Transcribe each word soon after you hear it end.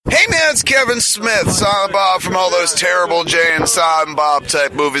it's Kevin Smith, Silent Bob from all those terrible Jay and Silent Bob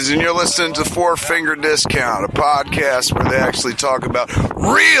type movies, and you're listening to Four Finger Discount, a podcast where they actually talk about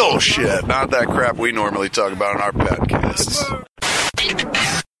real shit, not that crap we normally talk about on our podcasts.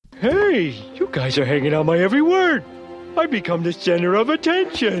 Hey, you guys are hanging on my every word. I become the center of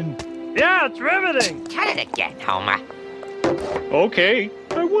attention. Yeah, it's riveting. Tell it again, Homer. Okay,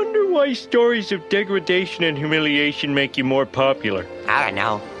 I wonder why stories of degradation and humiliation make you more popular. I don't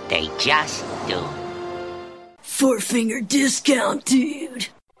know. They just do. Four Finger Discount, dude.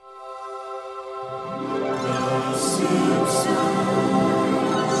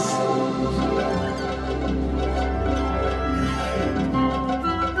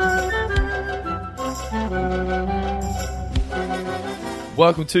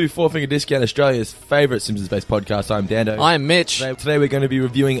 Welcome to Four Finger Discount, Australia's favourite Simpsons-based podcast. I'm Dando. I'm Mitch. Today we're going to be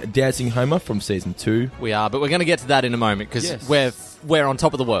reviewing Dancing Homer from Season 2. We are, but we're going to get to that in a moment because we're on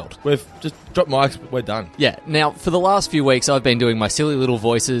top of the world. We've just dropped mics, we're done. Yeah. Now, for the last few weeks, I've been doing my silly little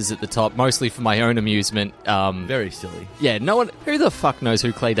voices at the top, mostly for my own amusement. Very silly. Yeah, no one... Who the fuck knows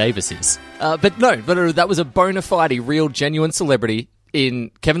who Clay Davis is? But that was a bona fide, real, genuine celebrity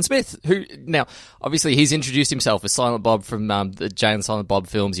in Kevin Smith, who now obviously he's introduced himself as Silent Bob from the Jay and Silent Bob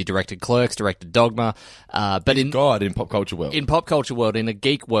films. He directed Clerks, directed Dogma, but in pop culture world, in a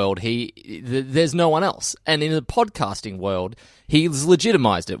geek world, there's no one else, and in the podcasting world, he's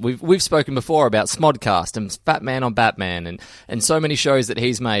legitimized it. We've spoken before about Smodcast and Fat Man on Batman and so many shows that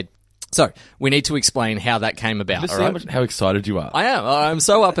he's made. So, we need to explain how that came about. Just see how excited you are. I am. I'm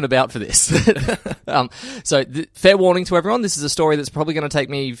so up and about for this. Fair warning to everyone, this is a story that's probably going to take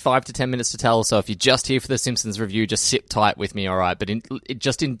me 5 to 10 minutes to tell, so if you're just here for the Simpsons review, just sit tight with me, alright? But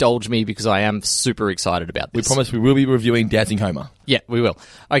just indulge me because I am super excited about this. We promise we will be reviewing Dancing Homer. Yeah, we will.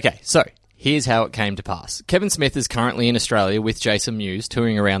 Okay, so... here's how it came to pass. Kevin Smith is currently in Australia with Jason Mewes,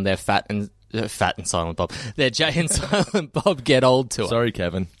 touring around their Fat and Silent Bob. Their Jay and Silent Bob Get Old tour. Sorry,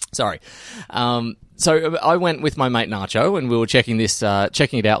 Kevin. Sorry. So I went with my mate Nacho, and we were checking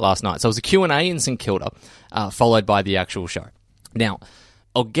it out last night. So it was a Q&A in St Kilda, followed by the actual show. Now,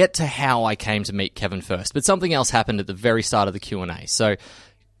 I'll get to how I came to meet Kevin first, but something else happened at the very start of the Q&A. So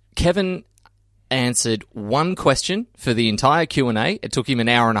Kevin answered one question for the entire Q&A. It took him an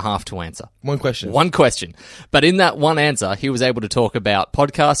hour and a half to answer. One question. But in that one answer, he was able to talk about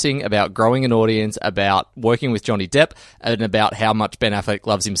podcasting, about growing an audience, about working with Johnny Depp, and about how much Ben Affleck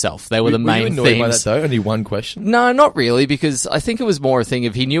loves himself. They were the main themes. Were you annoyed by that, though? Only one question? No, not really, because I think it was more a thing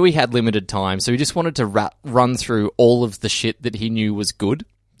of he knew he had limited time, so he just wanted to run through all of the shit that he knew was good.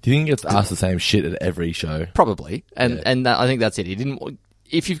 Do you think he gets asked the same shit at every show? Probably. And I think that's it. He didn't...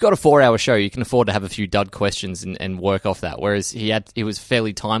 If you've got a 4-hour show, you can afford to have a few dud questions and work off that. Whereas he was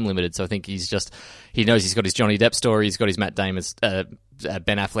fairly time limited, so I think he knows he's got his Johnny Depp story, he's got his Ben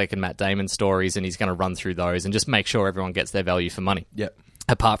Affleck and Matt Damon stories, and he's going to run through those and just make sure everyone gets their value for money. Yep.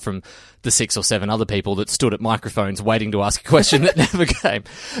 Apart from the 6 or 7 other people that stood at microphones waiting to ask a question that never came.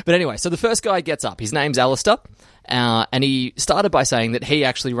 But anyway, so the first guy gets up. His name's Alistair. And he started by saying that he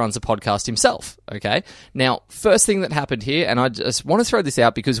actually runs a podcast himself, okay? Now, first thing that happened here, and I just want to throw this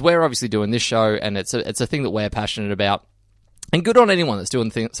out because we're obviously doing this show, and it's a thing that we're passionate about, and good on anyone that's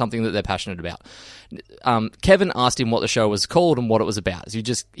doing something that they're passionate about. Kevin asked him what the show was called and what it was about.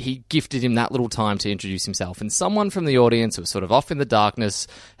 He gifted him that little time to introduce himself, and someone from the audience who was sort of off in the darkness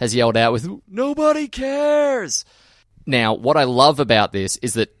has yelled out with, "Nobody cares!" Now, what I love about this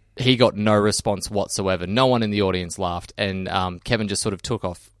is that he got no response whatsoever. No one in the audience laughed, and Kevin just sort of took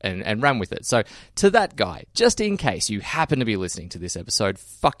off and ran with it. So to that guy, just in case you happen to be listening to this episode,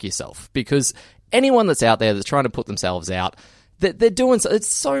 fuck yourself. Because anyone that's out there that's trying to put themselves out, they're doing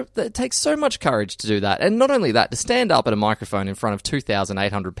so. It takes so much courage to do that. And not only that, to stand up at a microphone in front of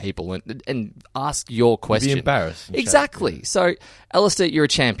 2,800 people and ask your question. Be embarrassed. Exactly. So, Alistair, you're a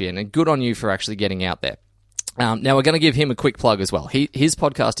champion, and good on you for actually getting out there. Now, we're going to give him a quick plug as well. His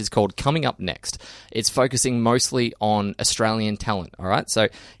podcast is called Coming Up Next. It's focusing mostly on Australian talent, all right? So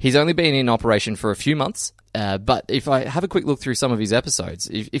he's only been in operation for a few months, but if I have a quick look through some of his episodes,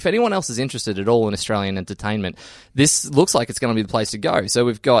 if anyone else is interested at all in Australian entertainment, this looks like it's going to be the place to go. So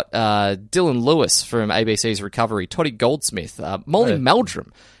we've got Dylan Lewis from ABC's Recovery, Toddy Goldsmith, Molly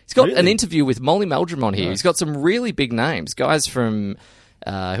Meldrum. He's got an interview with Molly Meldrum on here. He's got some really big names, guys from...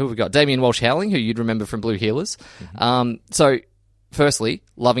 who have we got? Damien Walsh-Howling, who you'd remember from Blue Heelers. Mm-hmm. So, firstly,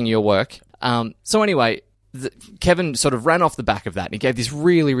 loving your work. So anyway, Kevin sort of ran off the back of that, and he gave this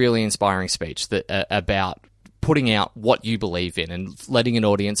really, really inspiring speech that about putting out what you believe in and letting an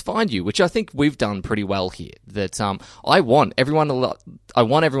audience find you, which I think we've done pretty well here. That I want everyone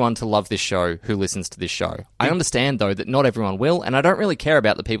to love this show who listens to this show. I understand, though, that not everyone will, and I don't really care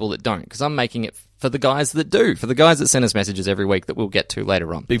about the people that don't, because I'm making it for the guys that do, for the guys that send us messages every week that we'll get to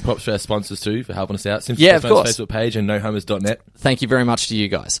later on. Big props to our sponsors too for helping us out. Simpsons Yeah, of course. Facebook page and nohomers.net. Thank you very much to you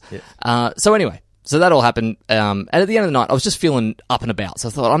guys. So anyway, so that all happened, and at the end of the night, I was just feeling up and about, so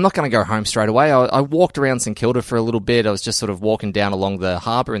I thought, I'm not going to go home straight away. I walked around St Kilda for a little bit. I was just sort of walking down along the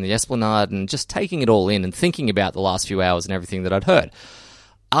harbour and the Esplanade and just taking it all in and thinking about the last few hours and everything that I'd heard.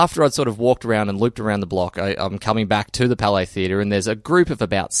 After I'd sort of walked around and looped around the block, I'm coming back to the Palais Theatre, and there's a group of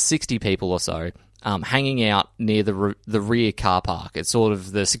about 60 people or so hanging out near the rear car park. It's sort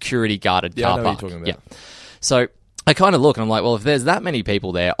of the security guarded car I know park. what you're talking about. Yeah. So I kind of look and I'm like, well, if there's that many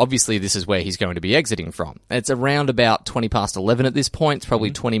people there, obviously this is where he's going to be exiting from. It's around about 20 past 11 at this point. It's probably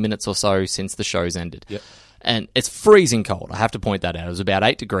 20 minutes or so since the show's ended. Yep. And it's freezing cold. I have to point that out. It was about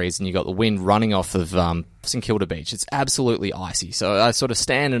 8 degrees and you got the wind running off of St Kilda Beach. It's absolutely icy. So I sort of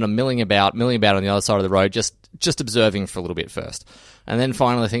stand and I'm milling about on the other side of the road, just observing for a little bit first. And then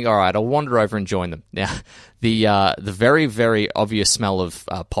finally I think, all right, I'll wander over and join them. Now, the very, very obvious smell of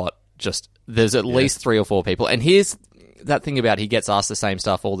pot, there's at least 3 or 4 people. And here's that thing about he gets asked the same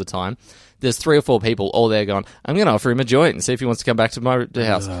stuff all the time. There's 3 or 4 people all there going, I'm going to offer him a joint and see if he wants to come back to my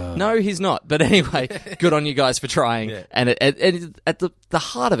house. No, he's not. But anyway, good on you guys for trying. Yeah. And at the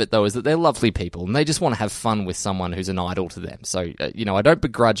heart of it, though, is that they're lovely people and they just want to have fun with someone who's an idol to them. So, I don't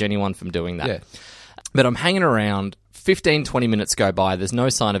begrudge anyone from doing that. Yeah. But I'm hanging around. 15, 20 minutes go by. There's no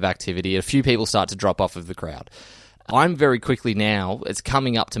sign of activity. A few people start to drop off of the crowd. I'm very quickly now, it's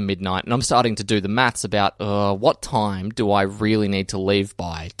coming up to midnight, and I'm starting to do the maths about what time do I really need to leave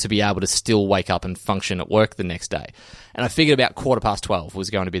by to be able to still wake up and function at work the next day. And I figured about 12:15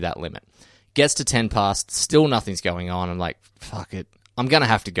 was going to be that limit. Gets to 10 past, still nothing's going on. I'm like, fuck it, I'm going to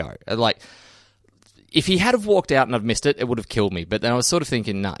have to go. If he had have walked out and I'd missed it, it would have killed me. But then I was sort of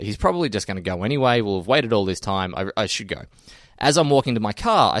thinking, nah, he's probably just going to go anyway. We'll have waited all this time. I should go. As I'm walking to my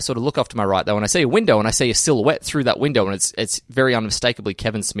car, I sort of look off to my right, though, and I see a window, and I see a silhouette through that window, and it's very unmistakably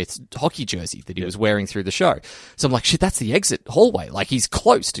Kevin Smith's hockey jersey that he was wearing through the show. So I'm like, shit, that's the exit hallway. Like, he's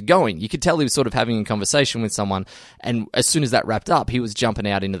close to going. You could tell he was sort of having a conversation with someone, and as soon as that wrapped up, he was jumping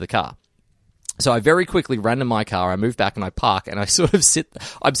out into the car. So I very quickly ran to my car, I move back and I park, and I sort of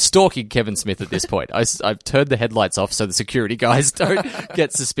I'm stalking Kevin Smith at this point. I've turned the headlights off so the security guys don't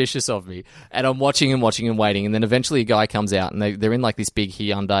get suspicious of me. And I'm watching and waiting, and then eventually a guy comes out, and they're in like this big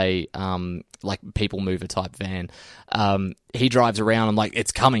Hyundai, like people mover type van. He drives around, I'm like,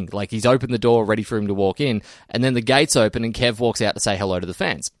 it's coming. Like, he's opened the door, ready for him to walk in, and then the gates open and Kev walks out to say hello to the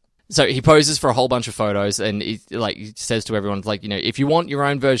fans. So he poses for a whole bunch of photos, and he says to everyone, like, if you want your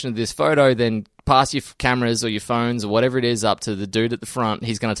own version of this photo, then pass your cameras or your phones or whatever it is up to the dude at the front.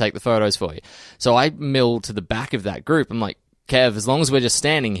 He's going to take the photos for you. So I mill to the back of that group. I'm like, Kev, as long as we're just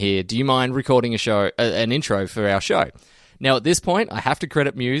standing here, do you mind recording an intro for our show? Now, at this point, I have to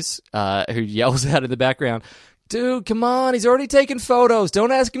credit Muse, who yells out in the background, dude, come on, he's already taken photos.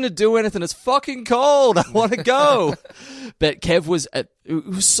 Don't ask him to do anything. It's fucking cold. I want to go. But Kev was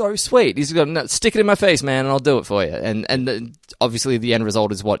so sweet. He's going, no, stick it in my face, man, and I'll do it for you. And obviously the end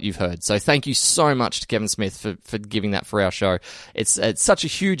result is what you've heard. So thank you so much to Kevin Smith for giving that for our show. It's such a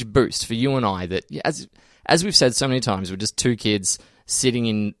huge boost for you and I that, as we've said so many times, we're just 2 kids sitting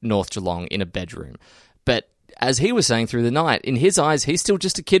in North Geelong in a bedroom. But as he was saying through the night, in his eyes, he's still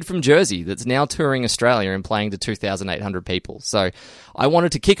just a kid from Jersey that's now touring Australia and playing to 2,800 people. So I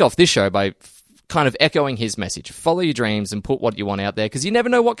wanted to kick off this show by kind of echoing his message. Follow your dreams and put what you want out there, because you never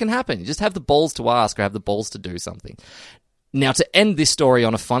know what can happen. You just have the balls to ask or have the balls to do something. Now, to end this story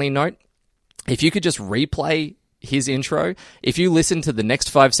on a funny note, if you could just replay his intro, if you listen to the next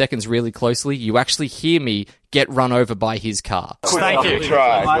 5 seconds really closely, you actually hear me get run over by his car. Thank you.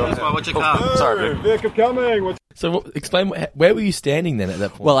 What's your car? Sorry, vehicle coming. So explain, where were you standing then at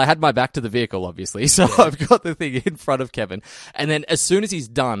that point? Well, I had my back to the vehicle, obviously, so I've got the thing in front of Kevin. And then as soon as he's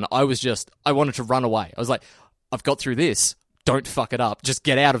done, I wanted to run away. I was like, I've got through this. Don't fuck it up. Just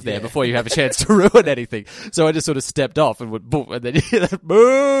get out of there before you have a chance to ruin anything. So I just sort of stepped off and went boom, and then you hear that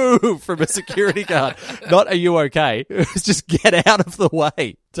move from a security guard. Not, are you okay? It was just get out of the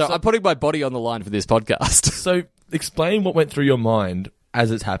way. So I'm putting my body on the line for this podcast. So explain what went through your mind as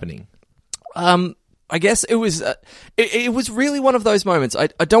it's happening. I guess it was really one of those moments.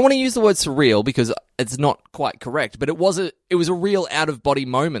 I don't want to use the word surreal because it's not quite correct, but it was a real out of body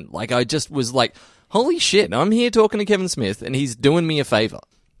moment. Like, I just was like, holy shit, I'm here talking to Kevin Smith and he's doing me a favor.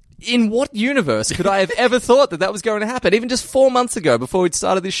 in what universe could I have ever thought that was going to happen? Even just 4 months ago, before we'd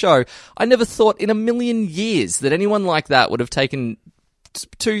started this show, I never thought in a million years that anyone like that would have taken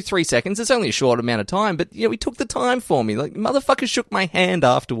 2-3 seconds. It's only a short amount of time, but he took the time for me. Like, motherfucker shook my hand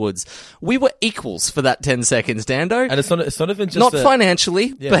afterwards. We were equals for that 10 seconds, Dando. And it's not even just not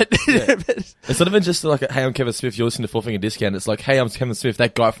financially, but it's not even just like, hey, I'm Kevin Smith. You're listening to Four Finger Discount. It's like, hey, I'm Kevin Smith,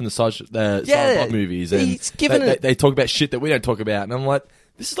 that guy from the Silent Bob movies, and he's given they talk about shit that we don't talk about, and I'm like,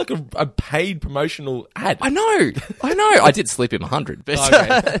 this is like a paid promotional ad. I know. I did slip him 100, but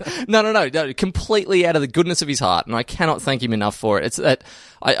Okay. no, completely out of the goodness of his heart, and I cannot thank him enough for it. It's that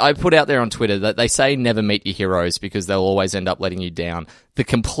I put out there on Twitter that they say never meet your heroes because they'll always end up letting you down. The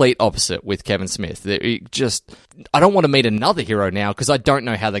complete opposite with Kevin Smith. I don't want to meet another hero now because I don't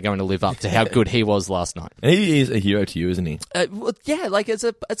know how they're going to live up to how good he was last night. He is a hero to you, isn't he? Well, yeah, like as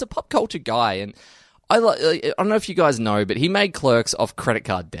a pop culture guy, and I don't know if you guys know, but he made Clerks off credit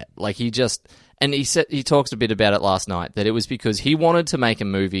card debt. Like he talks a bit about it last night, that it was because he wanted to make a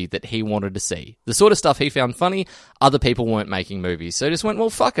movie that he wanted to see. The sort of stuff he found funny, other people weren't making movies. So he just went, well,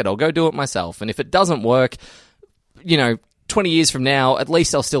 fuck it, I'll go do it myself. And if it doesn't work, 20 years from now, at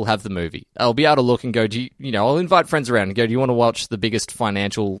least I'll still have the movie. I'll be able to look and go, I'll invite friends around and go, do you want to watch the biggest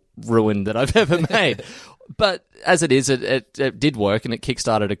financial ruin that I've ever made? But as it is, it did work and it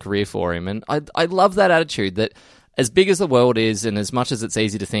kickstarted a career for him. And I love that attitude that as big as the world is and as much as it's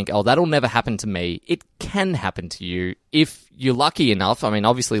easy to think, oh, that'll never happen to me, it can happen to you if you're lucky enough. I mean,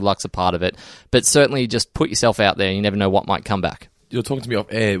 obviously luck's a part of it, but certainly just put yourself out there. You never know what might come back. You're talking to me off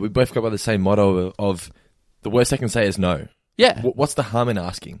air. We both go by the same motto of the worst they can say is no. Yeah. What's the harm in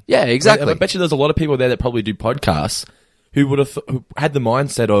asking? Yeah, exactly. I bet you there's a lot of people there that probably do podcasts who would have who had the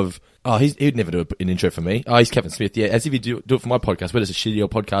mindset of, oh, he'd never do an intro for me. Oh, he's Kevin Smith. Yeah, as if he'd do it for my podcast, but it's a shitty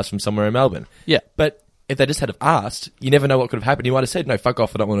old podcast from somewhere in Melbourne. Yeah. But if they just had have asked, you never know what could have happened. He might have said, no, fuck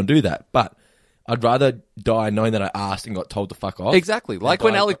off, I don't want to do that. But I'd rather die knowing that I asked and got told to fuck off. Exactly. Like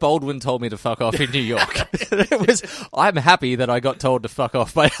when Alec Baldwin told me to fuck off in New York. I'm happy that I got told to fuck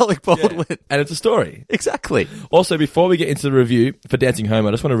off by Alec Baldwin. Yeah. And it's a story. Exactly. Also, before we get into the review for Dancing Home,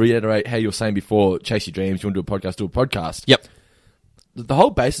 I just want to reiterate how you were saying before, chase your dreams, you want to do a podcast. Yep. The whole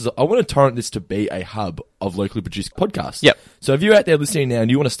basis, I want to torrent this to be a hub of locally produced podcasts. Yep. So if you're out there listening now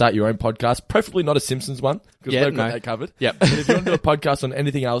and you want to start your own podcast, preferably not a Simpsons one, because we've got that covered. Yep. But if you want to do a podcast on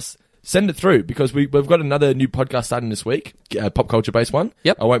anything else, send it through, because we've got another new podcast starting this week, pop culture based one.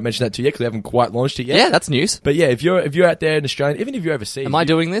 Yep. I won't mention that to you yet because we haven't quite launched it yet. Yeah, that's news. But yeah, if you're out there in Australia, even if you're overseas, am I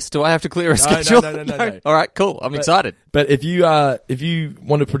doing this? Do I have to clear a schedule? No. All right, cool. I'm excited. But if you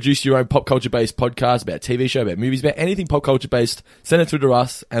want to produce your own pop culture based podcast about TV show, about movies, about anything pop culture based, send it through to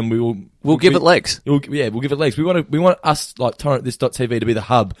us, and we'll give it legs. We'll give it legs. We want us like torrentthis.tv to be the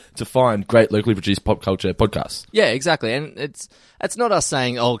hub to find great locally produced pop culture podcasts. Yeah, exactly. And it's not us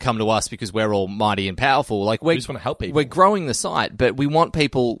saying, oh, come to us because we're all mighty and powerful. Like we just want to help people. We're growing the site, but we want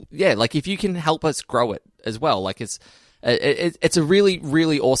people. Yeah, like if you can help us grow it as well, like it's a really,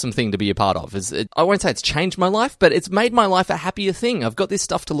 really awesome thing to be a part of. I won't say it's changed my life, but it's made my life a happier thing. I've got this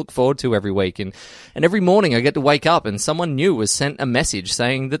stuff to look forward to every week, and every morning I get to wake up and someone new has sent a message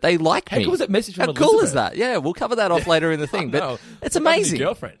saying that they like me. How cool is that message from How cool is that? Yeah, we'll cover that off later in the thing, but it's amazing.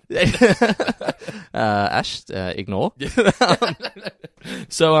 Girlfriend. Ash, ignore.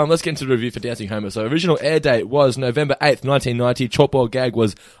 So let's get into the review for Dancing Homer. So original air date was November 8th, 1990. Chalkboard gag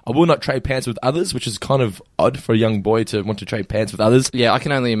was, I will not trade pants with others, which is kind of odd for a young boy to want to trade pants with others. Yeah, I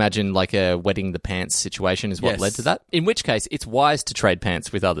can only imagine like a wetting the pants situation is what led to that. In which case, it's wise to trade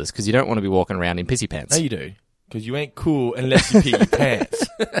pants with others because you don't want to be walking around in pissy pants. No, you do. Because you ain't cool unless you pee your pants.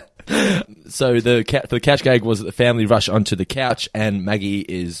 So the couch gag was that the family rush onto the couch and Maggie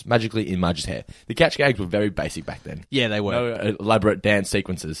is magically in Marge's hair. The couch gags were very basic back then. Yeah, they were. No elaborate dance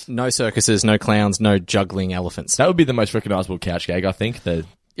sequences. No circuses, no clowns, no juggling elephants. That would be the most recognisable couch gag, I think.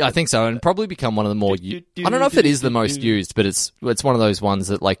 Yeah, I think so, and probably become one of the more. I don't know if it is the most used, but it's one of those ones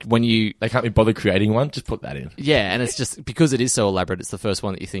that like when they can't be bothered creating one, just put that in. Yeah, and it's just because it is so elaborate, it's the first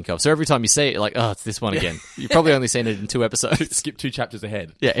one that you think of. So every time you see it, you're like, oh, it's this one again. You've probably only seen it in 2 episodes. Skip 2 chapters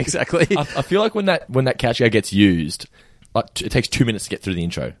ahead. Yeah, exactly. I feel like when that couch gag gets used, like, it takes 2 minutes to get through the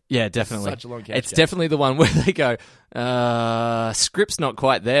intro. Yeah, definitely. Such a long couch It's gag. definitely the one where they go, script's not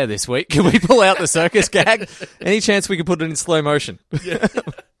quite there this week. Can we pull out the circus gag? Any chance we could put it in slow motion? Yeah.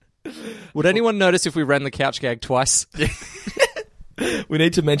 Would anyone notice if we ran the couch gag twice? We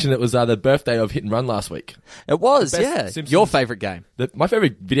need to mention it was the birthday of Hit and Run last week. It was, best yeah. Simpsons- Your favourite game. My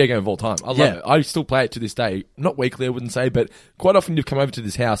favourite video game of all time. I love it. I still play it to this day. Not weekly, I wouldn't say, but quite often you've come over to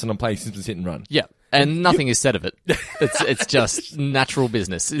this house and I'm playing Simpsons Hit and Run. Yeah. And nothing is said of it. It's just natural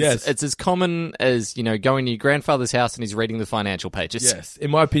business. Yes. It's as common as, going to your grandfather's house and he's reading the financial pages. Yes, in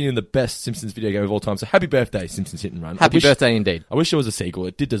my opinion, the best Simpsons video game of all time. So happy birthday, Simpsons Hit and Run. Happy birthday indeed. I wish there was a sequel.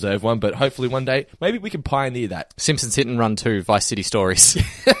 It did deserve one, but hopefully one day, maybe we can pioneer that. Simpsons Hit and Run 2, Vice City Stories.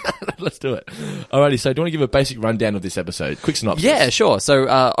 Let's do it. Alrighty, so do you want to give a basic rundown of this episode? Quick synopsis. Yeah, sure. So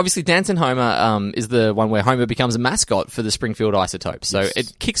obviously Dancing Homer is the one where Homer becomes a mascot for the Springfield Isotopes. So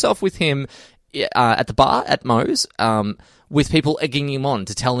it kicks off with him at the bar at Moe's, with people egging him on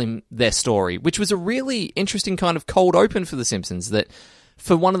to tell him their story, which was a really interesting kind of cold open for The Simpsons, that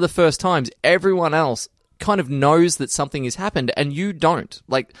for one of the first times, everyone else kind of knows that something has happened and you don't.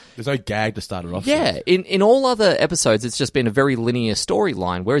 Like, there's no gag to start it off. Yeah, in all other episodes, it's just been a very linear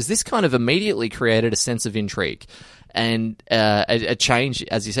storyline, whereas this kind of immediately created a sense of intrigue and a change,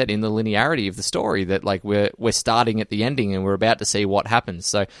 as you said, in the linearity of the story, that like we're starting at the ending and we're about to see what happens.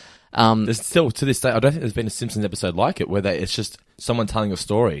 So there's still, to this day, I don't think there's been a Simpsons episode like it where it's just someone telling a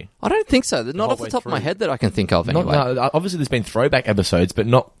story. I don't think so. Not off the top of my head that I can think of, anyway. No, obviously there's been throwback episodes, but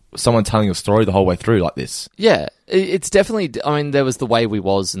not someone telling a story the whole way through like this. Yeah, it's definitely, I mean, there was The Way We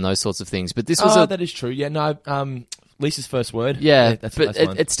Was and those sorts of things, but this was that is true. Yeah, no, Lisa's first word. Yeah, that's but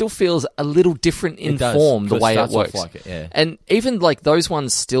fine. it still feels a little different in form, the way it works. Like it, yeah. And even like those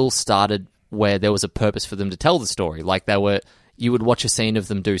ones still started where there was a purpose for them to tell the story. Like you would watch a scene of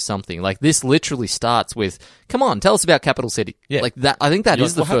them do something. Like this literally starts with, "Come on, tell us about Capital City." Yeah. Like that. I think that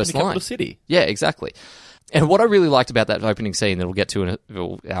is the first line. Capital City. Yeah, exactly. And what I really liked about that opening scene that we'll get to, I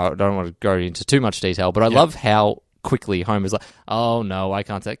don't want to go into too much detail, but I love how quickly Homer's like, "Oh no, I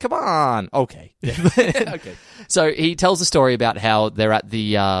can't say. Come on, okay." Okay. So he tells a story about how they're at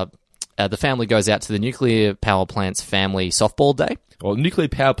the family goes out to the nuclear power plant's family softball day. Or nuclear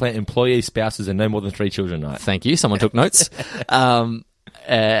power plant employee spouses and no more than 3 children night. Thank you. Someone took notes.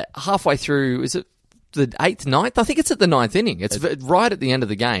 Halfway through, is it the 8th, 9th? I think it's at the 9th inning. It's right at the end of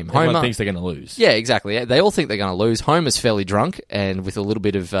the game. Everyone thinks they're going to lose. Yeah, exactly. They all think they're going to lose. Homer's fairly drunk and with a little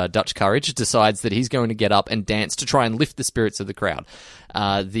bit of Dutch courage decides that he's going to get up and dance to try and lift the spirits of the crowd.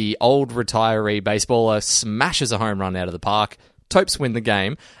 The old retiree baseballer smashes a home run out of the park. Topes win the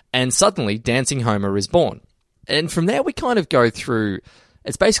game, and suddenly Dancing Homer is born. And from there, we kind of go through.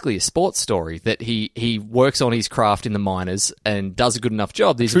 It's basically a sports story that he works on his craft in the minors and does a good enough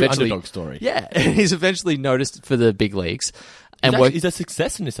job. He's True eventually underdog story. Yeah, he's eventually noticed for the big leagues. And He's a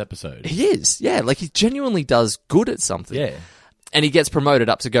success in this episode. He is, yeah. Like he genuinely does good at something. Yeah. And he gets promoted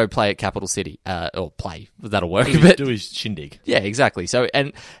up to go play at Capital City, or play. That'll work. Do his shindig. Yeah, exactly. So,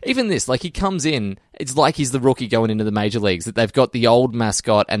 and even this, like he comes in, it's like he's the rookie going into the major leagues, that they've got the old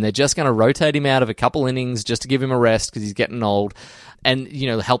mascot and they're just going to rotate him out of a couple innings just to give him a rest because he's getting old. And,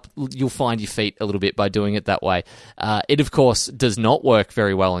 you'll find your feet a little bit by doing it that way. It, of course, does not work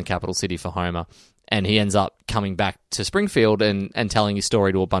very well in Capital City for Homer. And he ends up coming back to Springfield and telling his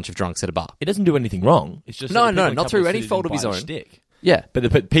story to a bunch of drunks at a bar. He doesn't do anything wrong. It's just not through any fault of his own. Shtick. Yeah. But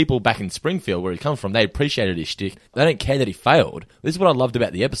the people back in Springfield, where he comes from, they appreciated his shtick. They don't care that he failed. This is what I loved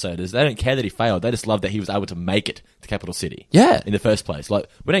about the episode, is they don't care that he failed. They just love that he was able to make it to Capital City. Yeah. In the first place. Like,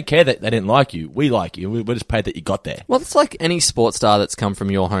 we don't care that they didn't like you. We like you. We're just proud that you got there. Well, it's like any sports star that's come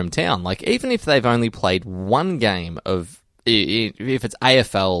from your hometown. Like, even if they've only played one game of, if it's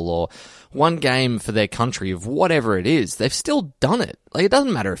AFL or one game for their country of whatever it is, they've still done it. Like, it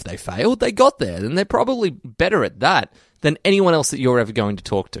doesn't matter if they failed. They got there, and they're probably better at that than anyone else that you're ever going to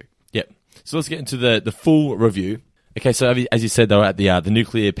talk to. Yep. So let's get into the full review. Okay, so as you said, they were at the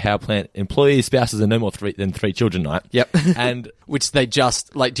nuclear power plant employees, spouses, and no more than 3 children night. Yep. And which they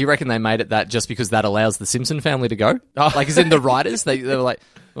just, like, do you reckon they made it that just because that allows the Simpson family to go? Like, as in the writers, they were like,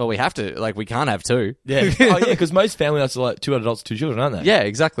 well, we have to, like, we can't have 2. Yeah. Oh, yeah, because most family nights are like 2 adults, 2 children, aren't they? Yeah,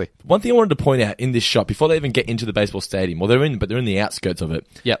 exactly. One thing I wanted to point out in this shot, before they even get into the baseball stadium, well, they're in the outskirts of it.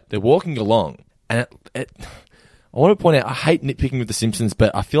 Yep. They're walking along, and I want to point out, I hate nitpicking with The Simpsons,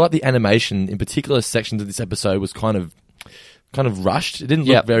 but I feel like the animation in particular sections of this episode was kind of rushed. It didn't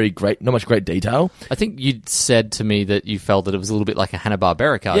look very great, not much great detail. I think you'd said to me that you felt that it was a little bit like a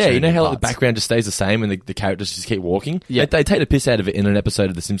Hanna-Barbera cartoon. Yeah, you know how like, the background just stays the same and the characters just keep walking? Yeah. They take the piss out of it in an episode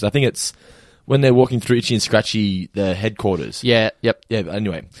of The Simpsons. I think it's when they're walking through Itchy and Scratchy, the headquarters. Yeah, yep. Yeah, but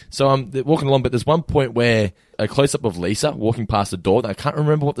anyway. So they're walking along, but there's one point where a close-up of Lisa walking past the door. I can't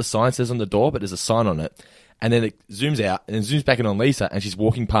remember what the sign says on the door, but there's a sign on it. And then it zooms out and then zooms back in on Lisa, and she's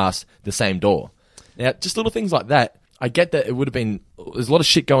walking past the same door. Now, just little things like that. I get that it would have been... There's a lot of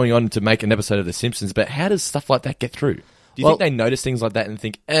shit going on to make an episode of The Simpsons, but how does stuff like that get through? Do you think they notice things like that and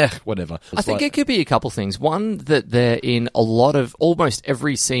think, whatever? I think it could be a couple things. One, that they're in almost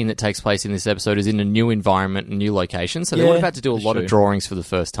every scene that takes place in this episode is in a new environment, a new location, so they would have had to do a lot of drawings for the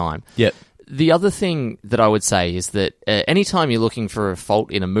first time. Yep. The other thing that I would say is that anytime you're looking for a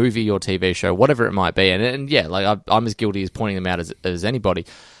fault in a movie or TV show, whatever it might be, and yeah, like I'm as guilty as pointing them out as anybody,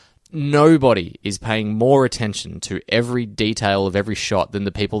 nobody is paying more attention to every detail of every shot than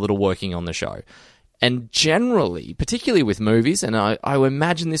the people that are working on the show. And generally, particularly with movies, and I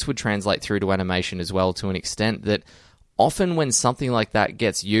imagine this would translate through to animation as well to an extent, that often when something like that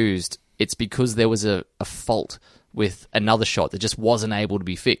gets used, it's because there was a fault with another shot that just wasn't able to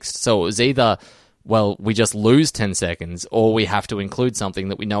be fixed. So it was either, well, we just lose 10 seconds, or we have to include something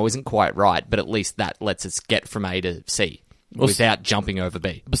that we know isn't quite right, but at least that lets us get from A to C without jumping over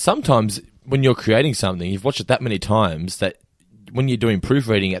B. But sometimes when you're creating something, you've watched it that many times that when you're doing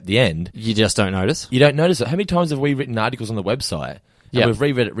proofreading at the end, You just don't notice? you don't notice it. How many times have we written articles on the website? And Yeah. we've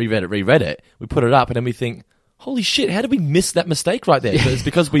reread it. We put it up, and then we think, holy shit, how did we miss that mistake right there? But it's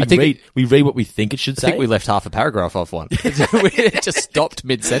because we I think read what we think it should I say. think we left half a paragraph off one. We just stopped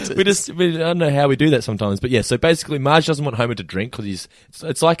mid-sentence. I don't know how we do that sometimes. But yeah, so basically Marge doesn't want Homer to drink because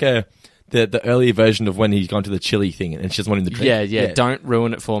it's like the earlier version of when he's gone to the chili thing and she doesn't want him to drink. Yeah. Don't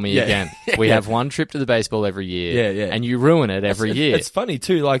ruin it for me Yeah. again. We have one trip to the baseball every year. Yeah. And you ruin it every year. It's funny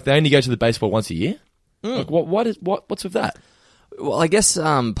too, like they only go to the baseball once a year. Like, what's with that? Well, I guess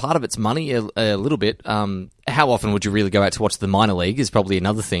part of it's money a little bit. How often would you really go out to watch the minor league is probably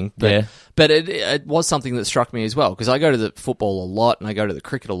another thing. But, Yeah. But it was something that struck me as well, because I go to the football a lot and I go to the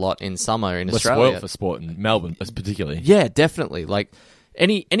cricket a lot in summer in We're Australia. spoiled for sport in Melbourne, particularly. Yeah, definitely. Like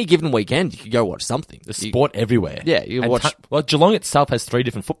any given weekend, you could go watch something. There's sport everywhere. Yeah, you And watch- well, Geelong itself has 3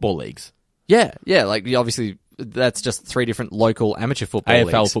 different football leagues. Yeah. Like obviously, that's just 3 different local amateur football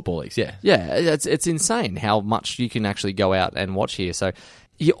AFL leagues. football leagues, yeah. Yeah, it's insane how much you can actually go out and watch here. So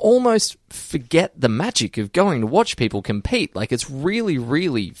you almost forget the magic of going to watch people compete. Like, it's really,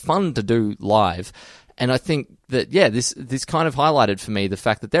 really fun to do live. And I think that, yeah, this kind of highlighted for me the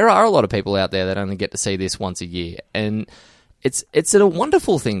fact that there are a lot of people out there that only get to see this once a year. And it's a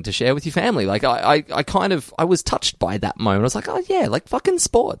wonderful thing to share with your family. Like, I was touched by that moment. I was like, oh yeah, like fucking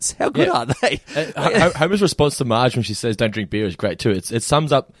sports. How good Yeah. are they? Homer's response to Marge when she says don't drink beer is great too. It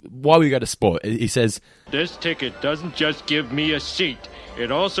sums up why we go to sport. He says, This ticket doesn't just give me a seat. It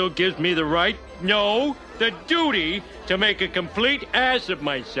also gives me the right, no, the duty to make a complete ass of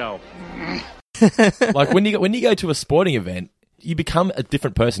myself. like when you go to a sporting event, you become a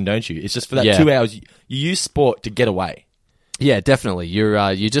different person, don't you? It's just for that Yeah. 2 hours you use sport to get away. Yeah, definitely.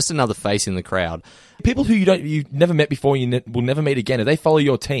 You're just another face in the crowd. People who you've never met before, will never meet again. If they follow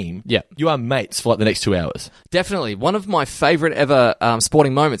your team, Yeah. you are mates for like the next 2 hours. Definitely. One of my favourite ever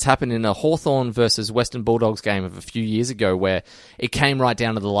sporting moments happened in a Hawthorn versus Western Bulldogs game of a few years ago, where it came right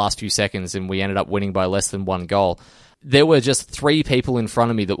down to the last few seconds and we ended up winning by less than 1 goal. There were just 3 people in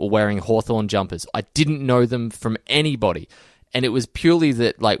front of me that were wearing Hawthorn jumpers. I didn't know them from anybody. And it was purely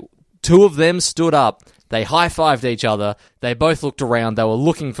that, like, 2 of them stood up, they high-fived each other, they both looked around, they were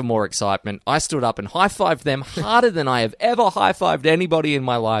looking for more excitement. I stood up and high-fived them harder than I have ever high-fived anybody in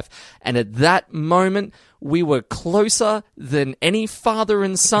my life. And at that moment, we were closer than any father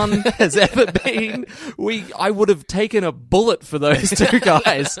and son has ever been. I would have taken a bullet for those 2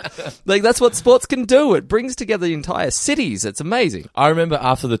 guys. Like, that's what sports can do. It brings together entire cities. It's amazing. I remember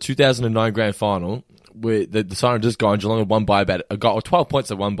after the 2009 grand final, where the siren just gone, Geelong had won by about a goal, 12 points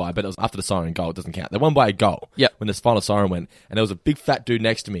they won by, but it was after the siren goal, it doesn't count. They won by a goal. Yep. When this final siren went, and there was a big fat dude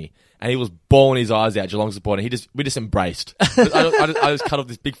next to me, and he was bawling his eyes out, Geelong supporter. We just embraced. I just cut off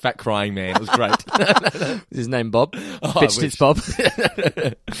this big fat crying man. It was great. Is his name Bob? I Bitch wish. Tits Bob.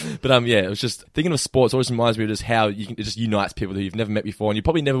 But yeah, it was just thinking of sports always reminds me of just how it just unites people who you've never met before, and you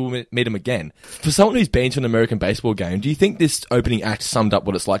probably never will meet them again. For someone who's been to an American baseball game, do you think this opening act summed up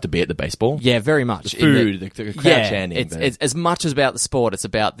what it's like to be at the baseball? Yeah, very much. The food, the crowd chanting. It's as much as about the sport. It's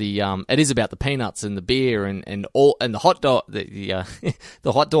about it is about the peanuts and the beer and the hot dog, the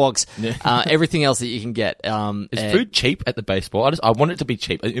hot dogs, everything else that you can get. Is food cheap at the baseball? I want it to be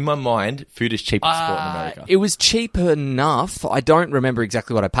cheap. In my mind, food is cheap at sport in America. It was cheap enough. I don't remember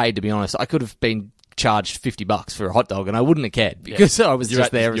exactly what I paid, to be honest. I could have been charged $50 for a hot dog and I wouldn't have cared because I was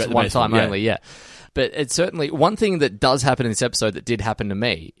just there as one time only. Yeah. But it's certainly one thing that does happen in this episode that did happen to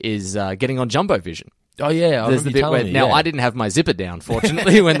me is getting on Jumbo Vision. Oh yeah, There's the bit where I didn't have my zipper down,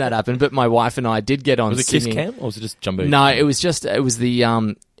 fortunately, when that happened. But my wife and I did get on. Was it Kiss singing. Cam or was it just Jumbo? No, it was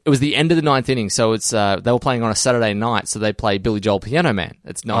the end of the 9th inning. So it's they were playing on a Saturday night, so they play Billy Joel Piano Man.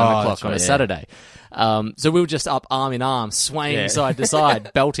 It's 9 o'clock on a Saturday. So we were just up arm in arm, swaying side to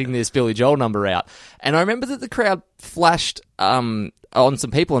side, belting this Billy Joel number out. And I remember that the crowd flashed on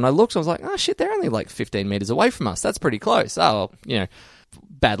some people, and I looked, and I was like, oh shit, they're only like 15 meters away from us. That's pretty close. Oh,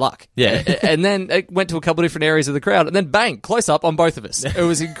 bad luck. Yeah. And then it went to a couple of different areas of the crowd, and then bang, close up on both of us. It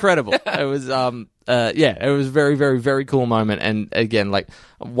was incredible. It was, it was a very, very, very cool moment. And again, like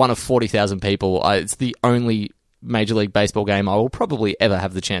one of 40,000 people. It's the only Major League Baseball game I will probably ever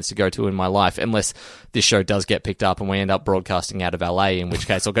have the chance to go to in my life, unless this show does get picked up and we end up broadcasting out of LA, in which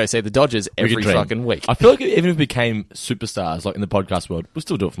case I'll go see the Dodgers every fucking week. I feel like even if we became superstars, like in the podcast world, we'll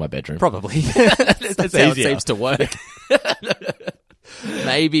still do it from my bedroom. Probably. That's how it easier. seems to work.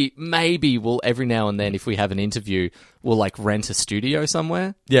 Maybe we'll every now and then, if we have an interview, we'll like rent a studio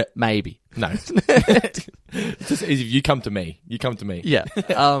somewhere. Yeah. Maybe. No. It's just easy. You come to me. Yeah.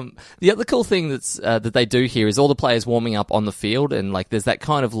 The other cool thing that they do here is all the players warming up on the field, and like there's that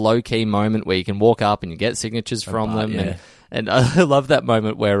kind of low key moment where you can walk up and you get signatures from them. yeah. And I love that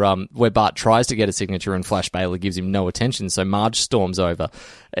moment where Bart tries to get a signature and Flash Baylor gives him no attention, so Marge storms over,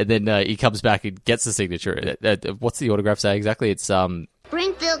 and then he comes back and gets the signature. What's the autograph say exactly? It's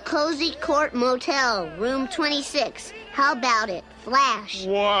Springfield Cozy Court Motel, room 26. How about it, Flash?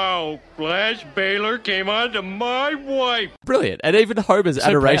 Wow, Flash Baylor came on to my wife. brilliant, and even Homer's So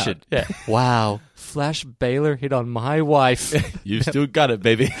adoration. proud. Yeah. Wow, Flash Baylor hit on my wife. You've still got it,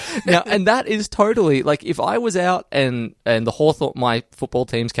 baby. Now, and that is totally like if I was out and the Hawthorn, my football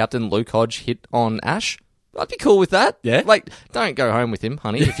team's captain Luke Hodge hit on Ash, I'd be cool with that. Yeah. Like, don't go home with him,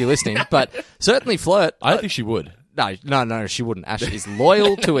 honey, if you're listening, but certainly flirt. I don't think she would. No, she wouldn't. Ash is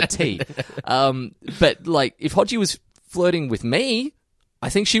loyal to a T. But like, if Hodgie was flirting with me, I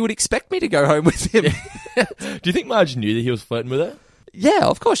think she would expect me to go home with him. Do you think Marge knew that he was flirting with her? Yeah,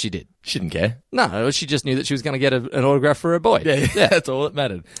 of course she did. She didn't care. No, she just knew that she was going to get an autograph for her boy. Yeah, that's all that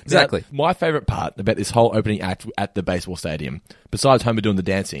mattered. Exactly. Now, my favourite part about this whole opening act at the baseball stadium, besides Homer doing the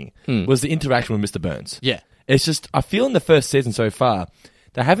dancing, was the interaction with Mr. Burns. Yeah. It's just, I feel in the first season so far,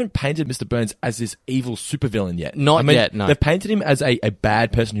 they haven't painted Mr. Burns as this evil supervillain yet. Not yet, no. They've painted him as a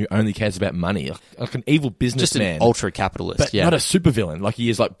bad person who only cares about money, like an evil Just businessman. an ultra-capitalist, But yeah. not a supervillain, like he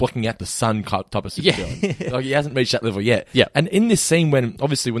is like blocking out the sun type of supervillain. Like he hasn't reached that level yet. Yeah. And in this scene when,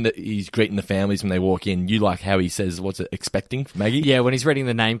 obviously when he's greeting the families when they walk in, you like how he says, what's it, expecting from Maggie? Yeah, when he's reading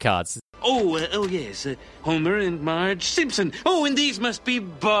the name cards. Oh, yes. Homer and Marge Simpson. Oh, and these must be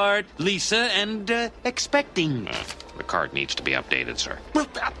Bart, Lisa, and expecting. The card needs to be updated, sir. Well,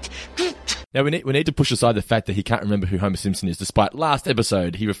 Now we need to push aside the fact that he can't remember who Homer Simpson is, despite last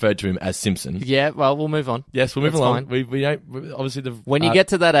episode he referred to him as Simpson. Yeah, well, we'll move on. Yes, we'll move That's along. fine. We don't, obviously the When you get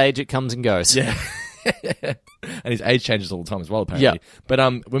to that age, it comes and goes. yeah. And his age changes all the time as well, apparently. Yeah. But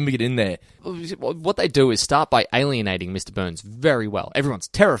when we get in there, What they do is start by alienating Mr. Burns very well. Everyone's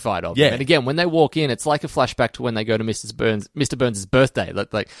terrified of him. Yeah. And again, when they walk in, it's like a flashback to when they go to Mr. Burns' birthday.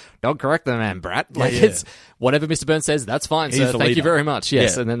 Like, don't correct the man, brat. Like, yeah. it's whatever Mr. Burns says, that's fine, He's sir. the Thank you leader. very much.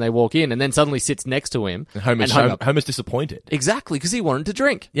 Yes. Yeah. And then they walk in, and then suddenly sits next to him. Homer's disappointed. Exactly, because he wanted to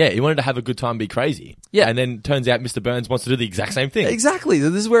drink. Yeah, he wanted to have a good time, be crazy. Yeah. And then turns out Mr. Burns wants to do the exact same thing. Exactly.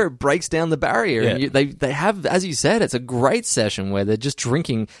 This is where it breaks down the barrier. Yeah. And they have, as you said, it's a great session where they're just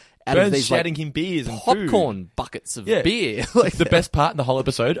drinking out Burns of these shouting like, him beers and food. popcorn buckets of Yeah. beer. Like the best part in the whole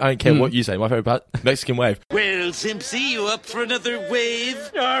episode, I don't care what you say, my favourite part, Mexican wave. well, Simpsy, you up for another wave?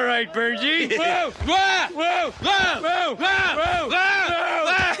 All right, Bergie. Whoa! Whoa! Whoa! Whoa!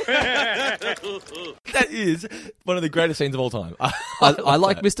 That is one of the greatest scenes of all time. I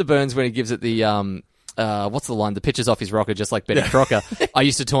like Mr. Burns when he gives it the what's the line? The picture's off his rocker, just like Betty Crocker. I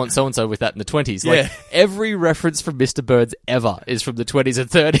used to taunt so and so with that in the 20s. Like Yeah. every reference from Mr. Burns ever is from the 20s and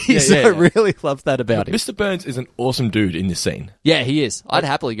 30s. Yeah, yeah, I yeah. really love that about him. Mr. Burns is an awesome dude in this scene. Yeah, he is. I'd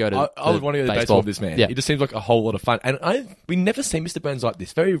happily go to. I would want to go to baseball with this man. Yeah. He just seems like a whole lot of fun. And we never see Mr. Burns like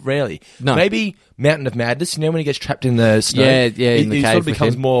this. Very rarely. No. Maybe Mountain of Madness, you know, when he gets trapped in the snow. Yeah, yeah, in the he cave sort of with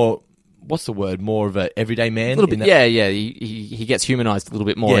becomes him. more, what's the word, more of a everyday man. A little in bit, that- yeah. He gets humanized a little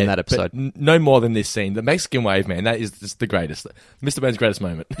bit more in that but episode. no more than this scene. The Mexican wave, man, that is just the greatest. Mr. Burns' greatest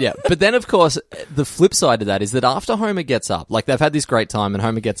moment. Yeah, but then of course the flip side of that is that after Homer gets up, like they've had this great time, and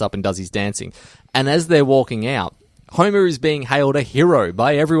Homer gets up and does his dancing, and as they're walking out, Homer is being hailed a hero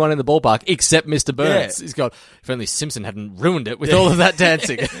by everyone in the ballpark except Mr. Burns. Yeah. He's got, if only Simpson hadn't ruined it with all of that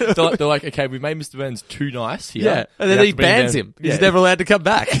dancing. They're like, okay, we made Mr. Burns too nice here. Yeah, and We then have he to bring bans down- him. He's Yeah. never allowed to come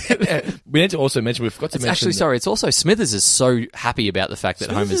back. We need to also mention, we forgot to It's mention. actually, sorry, it's also Smithers is so happy about the fact that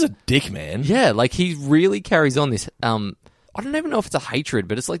Smithers Homer's... is a dick, man. Yeah, like he really carries on this. I don't even know if it's a hatred,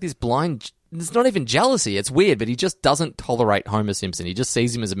 but it's like this blind. It's not even jealousy. It's weird, but he just doesn't tolerate Homer Simpson. He just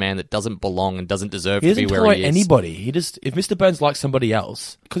sees him as a man that doesn't belong and doesn't deserve He to be doesn't where tolerate he is. anybody. He just, if Mr. Burns likes somebody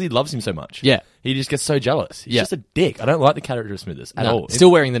else, because he loves him so much. Yeah. He just gets so jealous. He's Yeah. just a dick. I don't like the character of Smithers at all.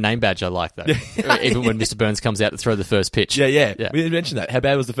 Still wearing the name badge, I like though. Even when Mr. Burns comes out to throw the first pitch. Yeah. Yeah. We didn't mention that. How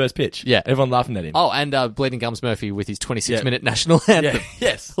bad was the first pitch? Yeah. Everyone laughing at him. Oh, and Bleeding Gums Murphy with his 26-minute national anthem. Yeah.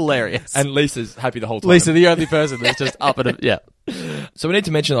 Yes. Hilarious. And Lisa's happy the whole time. Lisa, the only person that's just up at it. Yeah. So we need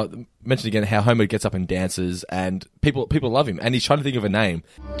to mention again how Homer gets up and dances, and people love him, and he's trying to think of a name.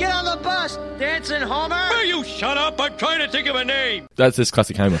 Get on the bus, Dancing Homer! Will you shut up? I'm trying to think of a name. That's just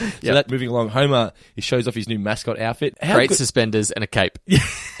classic Homer. So that moving along, Homer, he shows off his new mascot outfit. Great suspenders and a cape.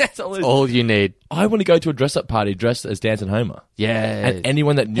 That's all, it is. All you need. I want to go to a dress-up party dressed as Dancing Homer. Yeah. And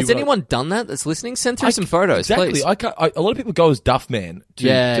anyone that knew... Has anyone done that that's listening? Send through some photos, exactly. please. A lot of people go as Duff Man.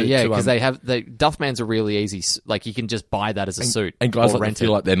 Because Duff Man's are really easy. Like, you can just buy that as a suit. And guys or like rent to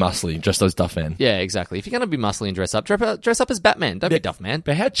feel it. like they're muscly, just as Duff Man. Yeah, exactly. If you're going to be muscly and dress up as Batman. Don't be Duff Man.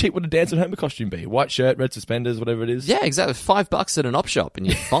 But how cheap would a Dancing Homer costume be? White shirt, red suspenders, whatever it is? Yeah, exactly. $5 at an op shop and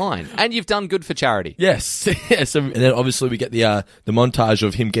you're fine. And you've done good for charity. Yes. Yes. And then obviously we get the montage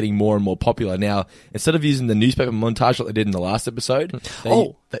of him getting more and more popular. Now, instead of using the newspaper montage like they did in the last episode...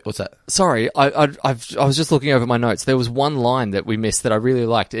 what's that? Sorry, I was just looking over my notes. There was one line that we missed that I really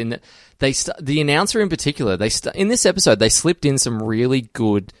liked. In the announcer in particular, in this episode, they slipped in some really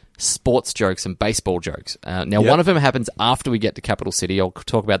good sports jokes and baseball jokes. One of them happens after we get to Capital City. I'll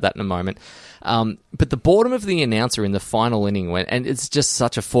talk about that in a moment. But the boredom of the announcer in the final inning and it's just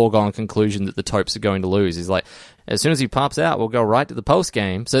such a foregone conclusion that the Topes are going to lose. He's like, as soon as he pops out, we'll go right to the post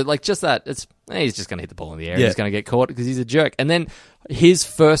game. So like just that, he's just going to hit the ball in the air. Yeah. He's going to get caught because he's a jerk. And then his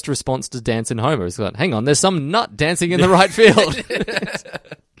first response to Dancing Homer is like, hang on, there's some nut dancing in the right field.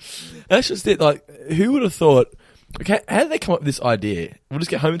 That's just it. Like, who would have thought... Okay, how did they come up with this idea? We'll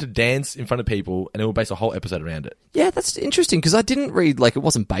just get Homer to dance in front of people, and then we'll base a whole episode around it. Yeah, that's interesting, because I didn't read, it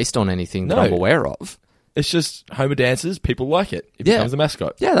wasn't based on anything that I'm aware of. It's just Homer dances, people like it. It becomes a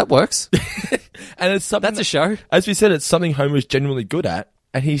mascot. Yeah, that works. And it's something... That's a show. As we said, it's something Homer is genuinely good at,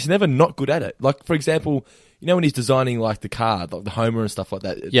 and he's never not good at it. Like, for example, when he's designing, the car, the Homer and stuff like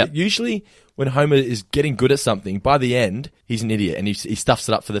that. Yep. Usually, when Homer is getting good at something, by the end, he's an idiot, and he stuffs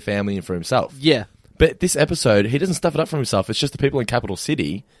it up for the family and for himself. Yeah. But this episode, he doesn't stuff it up for himself. It's just the people in Capital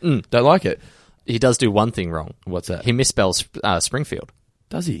City don't like it. He does do one thing wrong. What's that? He misspells Springfield.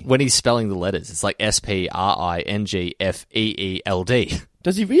 Does he? When he's spelling the letters, it's like SPRINGFEELD.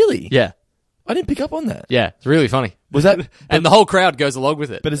 Does he really? Yeah. I didn't pick up on that. Yeah, it's really funny. Was that... and the whole crowd goes along with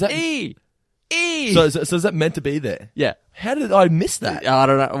it. But is that... E! So is that meant to be there? Yeah. How did I miss that? I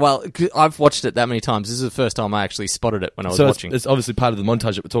don't know. Well, I've watched it that many times. This is the first time I actually spotted it when I was watching. It's obviously part of the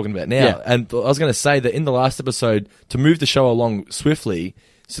montage that we're talking about now. Yeah. And I was going to say that in the last episode, to move the show along swiftly,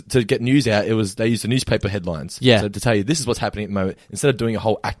 to get news out, they used the newspaper headlines. Yeah. So to tell you, this is what's happening at the moment, instead of doing a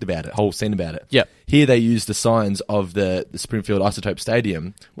whole act about it, whole scene about it. Yep. Here they use the signs of the Springfield Isotope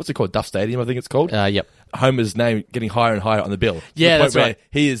Stadium. What's it called? Duff Stadium, I think it's called. Yep. Homer's name getting higher and higher on the bill. To Yeah, the point that's right.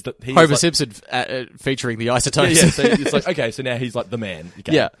 He is Homer Simpson featuring the isotopes. Yeah, so it's like, okay, so now he's like the man.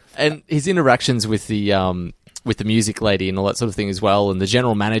 Okay. Yeah, and his interactions with the music lady and all that sort of thing as well, and the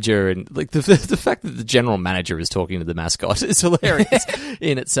general manager, and the fact that the general manager is talking to the mascot is hilarious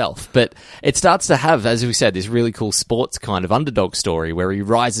in itself. But it starts to have, as we said, this really cool sports kind of underdog story where he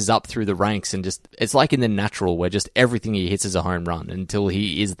rises up through the ranks and it's like in The Natural, where just everything he hits is a home run until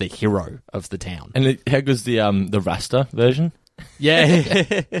he is the hero of the town. And how goes the Rasta version? Yeah.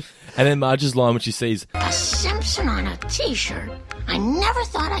 And then Marge's line when she sees a Simpson on a t-shirt. I never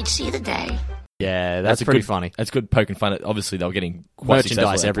thought I'd see the day. Yeah, that's pretty funny. That's good poking fun at. Obviously, they were getting quite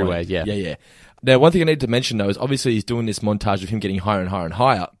merchandise everywhere. point. Yeah. Yeah. Now, one thing I need to mention though is obviously he's doing this montage of him getting higher and higher and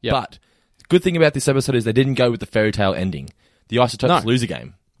higher. Yep. But the good thing about this episode is they didn't go with the fairy tale ending. The Isotopes lose a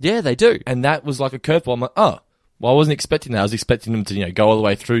game. Yeah, they do. And that was like a curveball. I'm like, oh, well, I wasn't expecting that. I was expecting them to, go all the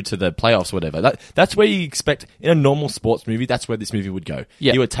way through to the playoffs or whatever. That's where you expect, in a normal sports movie, that's where this movie would go.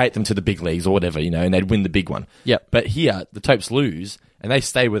 Yep. You would take them to the big leagues or whatever, and they'd win the big one. Yep. But here, the Topes lose, and they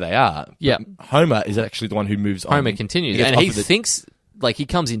stay where they are. Yep. Homer is actually the one who moves on. Homer continues, and he thinks... he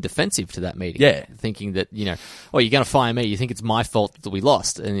comes in defensive to that meeting. Yeah. Thinking that, you're going to fire me. You think it's my fault that we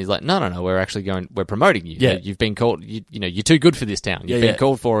lost. And he's like, no, we're actually we're promoting you. Yeah. You've been called, you're too good for this town. You've been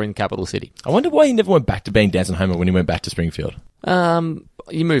called for in Capital City. I wonder why he never went back to being Dancing Homer when he went back to Springfield.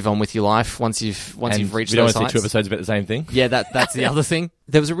 You move on with your life once you've reached we don't those want to see heights. 2 episodes about the same thing. Yeah, that's the other thing.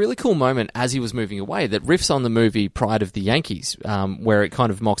 There was a really cool moment as he was moving away that riffs on the movie Pride of the Yankees, where it kind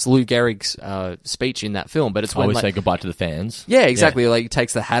of mocks Lou Gehrig's speech in that film. But it's when always say goodbye to the fans. Yeah, exactly. He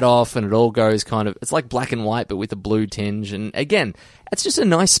takes the hat off and it all goes it's like black and white but with a blue tinge. And again, it's just a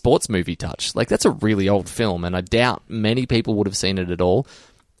nice sports movie touch. That's a really old film, and I doubt many people would have seen it at all.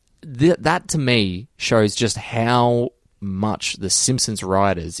 That to me shows just how much the Simpsons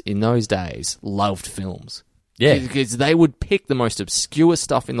writers in those days loved films. Yeah. Because they would pick the most obscure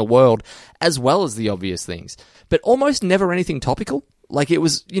stuff in the world as well as the obvious things, but almost never anything topical. Like it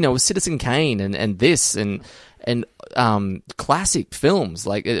was, Citizen Kane and this and classic films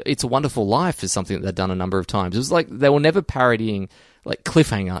like It's a Wonderful Life is something that they've done a number of times. It was like they were never parodying like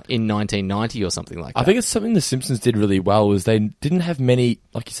Cliffhanger in 1990 or something like that. I think it's something the Simpsons did really well was they didn't have many,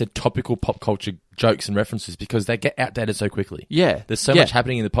 like you said, topical pop culture jokes and references because they get outdated so quickly. Yeah. There's so much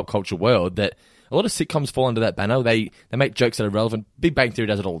happening in the pop culture world that a lot of sitcoms fall under that banner. They make jokes that are relevant. Big Bang Theory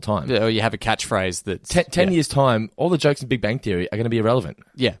does it all the time. Or you have a catchphrase that's... 10 years' time, all the jokes in Big Bang Theory are going to be irrelevant.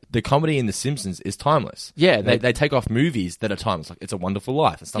 Yeah. The comedy in The Simpsons is timeless. Yeah. They take off movies that are timeless, like It's a Wonderful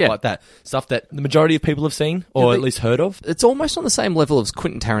Life and stuff Yeah. like that. Stuff that the majority of people have seen or at least heard of. It's almost on the same level as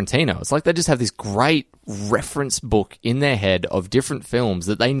Quentin Tarantino. It's like they just have this great reference book in their head of different films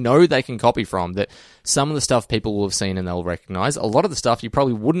that they know they can copy from, that some of the stuff people will have seen and they'll recognize. A lot of the stuff you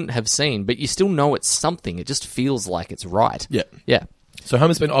probably wouldn't have seen, but you still know it's something. It just feels like it's right. Yeah. Yeah. So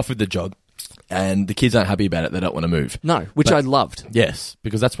Homer's been offered the job and the kids aren't happy about it. They don't want to move. No, which I loved. Yes,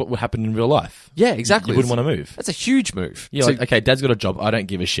 because that's what would happen in real life. Yeah, exactly. You wouldn't want to move. That's a huge move. You're like, okay, Dad's got a job. I don't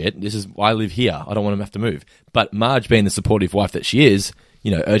give a shit. I live here. I don't want him to have to move. But Marge, being the supportive wife that she is,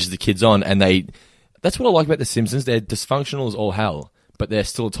 urges the kids on, and that's what I like about The Simpsons. They're dysfunctional as all hell, but they're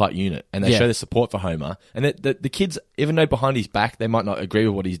still a tight unit, and they show their support for Homer. And the kids, even though behind his back they might not agree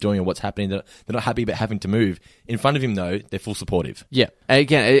with what he's doing or what's happening, they're not happy about having to move. In front of him, though, they're full supportive. Yeah.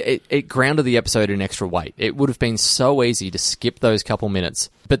 Again, it grounded the episode in extra weight. It would have been so easy to skip those couple minutes,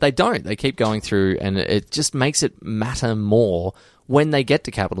 but they don't. They keep going through, and it just makes it matter more when they get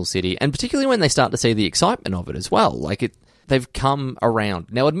to Capital City, and particularly when they start to see the excitement of it as well. Like they've come around.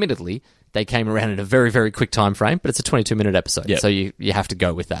 Now, admittedly, they came around in a very, very quick time frame, but it's a 22-minute episode, so you have to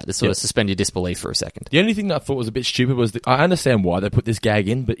go with that to sort of suspend your disbelief for a second. The only thing that I thought was a bit stupid was I understand why they put this gag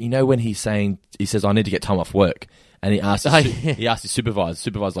in, but when he says, I need to get time off work, and he asked his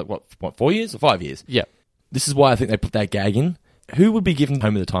supervisor, like, what, 4 years or 5 years? Yeah. This is why I think they put that gag in. Who would be giving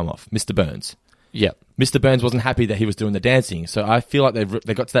Homer the time off? Mr. Burns. Yeah. Mr. Burns wasn't happy that he was doing the dancing, so I feel like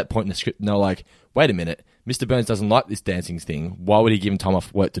they got to that point in the script and they're like, wait a minute, Mr. Burns doesn't like this dancing thing. Why would he give him time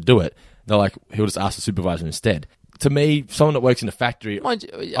off work to do it? They're like, he'll just ask the supervisor instead. To me, someone that works in a factory, I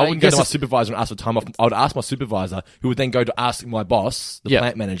wouldn't go to my supervisor and ask for time off. I would ask my supervisor, who would then go to ask my boss, the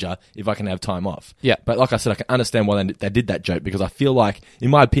plant manager, if I can have time off. Yeah. But like I said, I can understand why they did that joke, because I feel like, in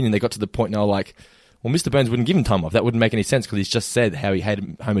my opinion, they got to the point now like, well, Mr. Burns wouldn't give him time off. That wouldn't make any sense because he's just said how he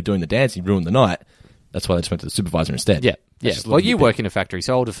hated Homer doing the dance. He ruined the night. That's why they just went to the supervisor instead. Yeah. Yeah. Well, you work in a factory,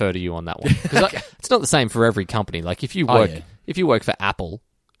 so I'll defer to you on that one. Because it's not the same for every company. Like if you work for Apple,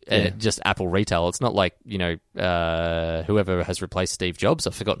 just Apple retail, it's not like, whoever has replaced Steve Jobs,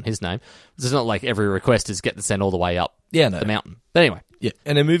 I've forgotten his name. It's not like every request is get the send all the way up the mountain. But anyway. Yeah.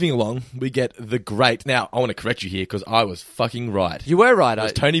 And then moving along, we get the great... Now, I want to correct you here because I was fucking right. You were right. It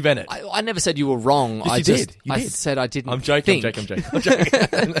was Tony Bennett. I never said you were wrong. Yes, you did. I said I didn't I'm joking.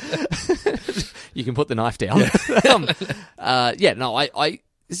 You can put the knife down. I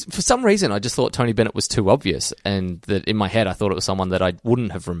for some reason, I just thought Tony Bennett was too obvious, and that in my head, I thought it was someone that I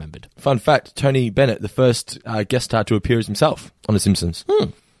wouldn't have remembered. Fun fact, Tony Bennett, the first guest star to appear as himself on The Simpsons.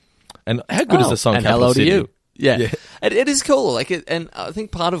 And how good is the song and Capital hello City? To you. Yeah. It is cool. And I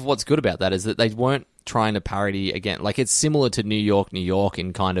think part of what's good about that is that they weren't trying to parody again. Like, it's similar to New York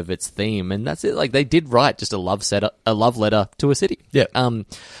in kind of its theme, and that's it. Like, they did write just a love letter to a city. Yeah.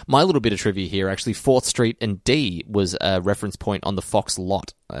 My little bit of trivia here, actually, 4th Street and D was a reference point on the Fox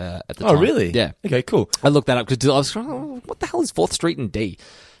lot at the time. Oh, really? Yeah. Okay, cool. I looked that up because I was like, what the hell is 4th Street and D?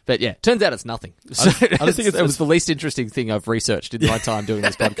 But yeah, turns out it's nothing. So I don't think it was the least interesting thing I've researched in my time doing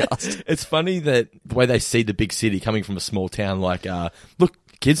this podcast. It's funny that the way they see the big city coming from a small town, like, look,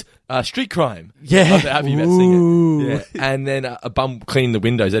 kids, street crime. Yeah. Love that happy about seeing it. Yeah. And then a bum cleaning the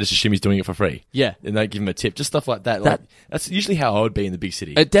windows, they just assume he's doing it for free. Yeah. And they give him a tip. Just stuff like that. That's usually how I would be in the big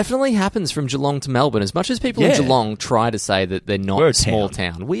city. It definitely happens from Geelong to Melbourne. As much as people in Geelong try to say that they're not a small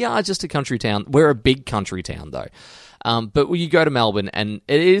town. We are just a country town. We're a big country town, though. But when you go to Melbourne, and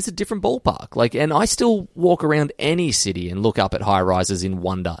it is a different ballpark. Like, and I still walk around any city and look up at high rises in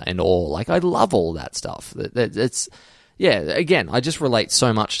wonder and awe. Like, I love all that stuff. It's again, I just relate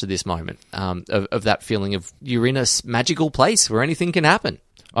so much to this moment of that feeling of you're in a magical place where anything can happen.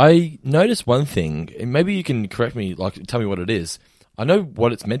 I noticed one thing, and maybe you can correct me, like tell me what it is. I know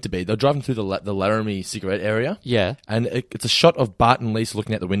what it's meant to be. They're driving through the Laramie cigarette area. Yeah. And it's a shot of Bart and Lisa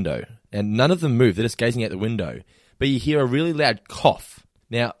looking out the window. And none of them move. They're just gazing out the window. But you hear a really loud cough.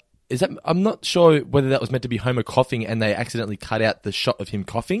 Now, I'm not sure whether that was meant to be Homer coughing and they accidentally cut out the shot of him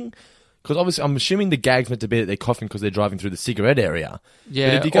coughing, Because obviously, I'm assuming the gag's meant to be that they're coughing because they're driving through the cigarette area. Yeah,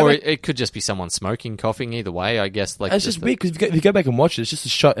 But if you or go back- it could just be someone smoking, coughing. Either way, I guess. Like it's just weird because if you go back and watch it, it's just a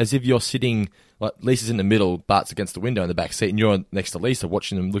shot as if you're sitting, like Lisa's in the middle, Bart's against the window in the back seat, and you're next to Lisa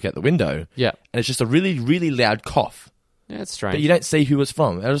watching them look out the window. Yeah. And it's just a really, really loud cough. Yeah, it's strange. But you don't see who it's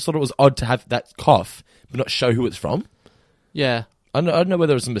from. I just thought it was odd to have that cough, but not show who it's from. Yeah. I don't know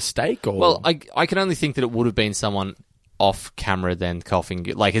whether it was a mistake or... Well, I can only think that it would have been someone off camera then coughing,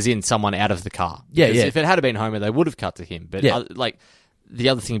 like as in someone out of the car. Yeah, Because yeah. if it had been Homer, they would have cut to him. But Yeah. like the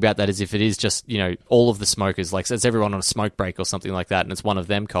other thing about that is if it is just, all of the smokers, like so it's everyone on a smoke break or something like that, and it's one of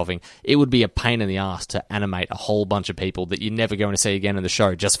them coughing, it would be a pain in the ass to animate a whole bunch of people that you're never going to see again in the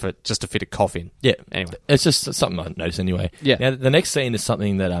show just to fit a cough in. Yeah. Anyway. It's just something I noticed anyway. Yeah. Now, the next scene is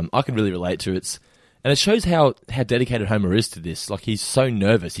something that I can really relate to. And it shows how dedicated Homer is to this. Like, he's so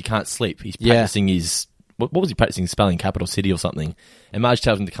nervous, he can't sleep. He's practicing his... What was he practicing? Spelling Capital City or something. And Marge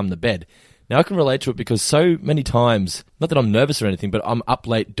tells him to come to bed. Now, I can relate to it because so many times, not that I'm nervous or anything, but I'm up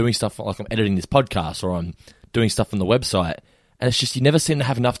late doing stuff like I'm editing this podcast or I'm doing stuff on the website. And it's just, you never seem to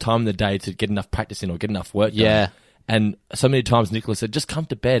have enough time in the day to get enough practice in or get enough work done. Yeah. And so many times Nicholas said, just come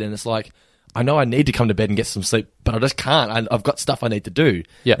to bed. And it's like, I know I need to come to bed and get some sleep, but I just can't. I've got stuff I need to do.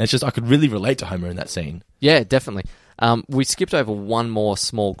 Yeah. And it's just, I could really relate to Homer in that scene. Yeah, definitely. We skipped over one more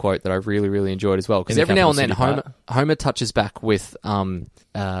small quote that I really, really enjoyed as well. Because every now and then Homer touches back with some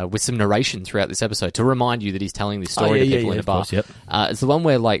narration throughout this episode to remind you that he's telling this story to people in the bar. Course, yep. It's the one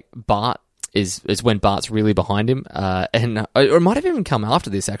where like Bart is when Bart's really behind him, or it might have even come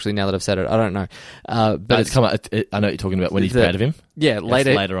after this. Actually, now that I've said it, I don't know. But it's come. I know what you're talking about when he's proud of him. Yeah,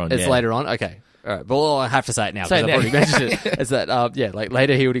 later on. It's yeah. later on. Okay. All right, well, I have to say it now because I've already mentioned it. It's that, like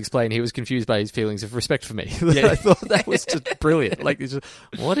later he would explain he was confused by his feelings of respect for me. I thought that was just brilliant. Like, it's just,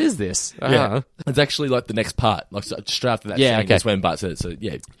 what is this? Yeah. It's actually like the next part, like so straight after that. Yeah, scene, okay. is when Bart said it. So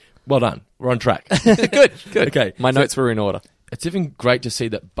yeah, well done. We're on track. Good. Okay, My notes were in order. It's even great to see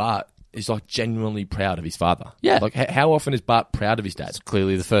that Bart is like genuinely proud of his father. Yeah. Like how often is Bart proud of his dad? It's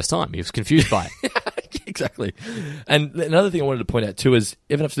clearly the first time he was confused by it. Exactly. And another thing I wanted to point out too is,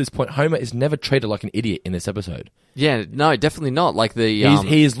 even up to this point, Homer is never treated like an idiot in this episode. Yeah, no, definitely not. Like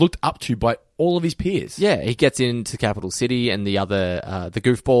He is looked up to by all of his peers. Yeah, he gets into Capital City, and the other, the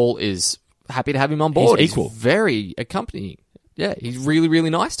goofball is happy to have him on board. He's equal. Very accompanying. Yeah, he's really, really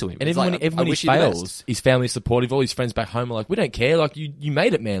nice to him. And He's even like, when I he wish you the best. fails, his family's supportive. All his friends back home are like, we don't care. Like, you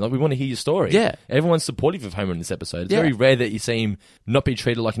made it, man. Like, we want to hear your story. Yeah. Everyone's supportive of Homer in this episode. It's Yeah. very rare that you see him not be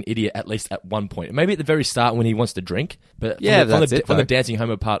treated like an idiot, at least at one point. Maybe at the very start when he wants to drink. But Yeah, from that's it, the though. Dancing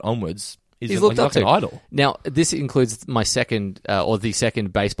Homer part onwards, he's looked up like an to. idol. Now, this includes my second, or the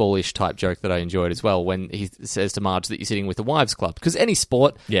second baseball-ish type joke that I enjoyed as well, when he says to Marge that you're sitting with the wives club. Because any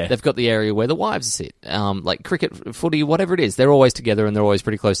sport, Yeah. they've got the area where the wives sit. Like cricket, footy, whatever it is, they're always together and they're always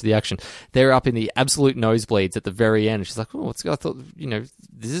pretty close to the action. They're up in the absolute nosebleeds at the very end. She's like, I thought,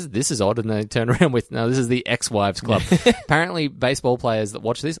 this is odd. And they turn around with, no, this is the ex-wives club. Apparently, baseball players that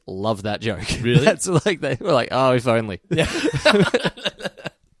watch this love that joke. Really? That's like, they were like, oh, if only. Yeah.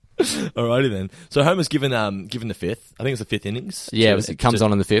 Alrighty then. So Homer's given the fifth. I think it's the fifth innings. Yeah, So it comes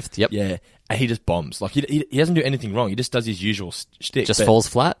on in the fifth. Yep. Yeah, and he just bombs. Like he doesn't do anything wrong. He just does his usual shtick. Just falls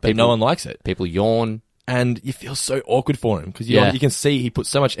flat. But no one likes it. People yawn. And you feel so awkward for him because Yeah. you can see he puts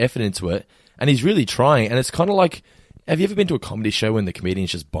so much effort into it, and he's really trying. And it's kind of like, have you ever been to a comedy show when the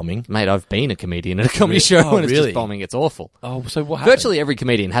comedian's just bombing? Mate, I've been a comedian at a comedy show and it's really? just bombing. It's awful. Oh, so what happened? Virtually every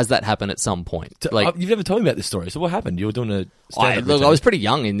comedian has that happen at some point. You've never told me about this story. So what happened? You were doing a stand-up I routine. was pretty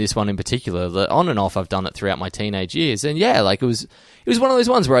young in this one in particular. On and off, I've done it throughout my teenage years, and yeah, like it was one of those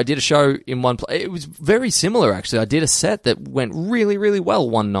ones where I did a show in one place. It was very similar actually. I did a set that went really, really well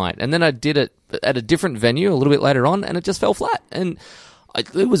one night, and then I did it at a different venue a little bit later on, and it just fell flat. And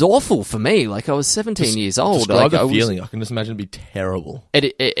it was awful for me. Like I was 17 years old. Describe like, the feeling. I can just imagine it'd be terrible.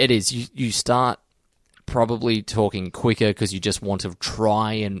 It is. You start probably talking quicker because you just want to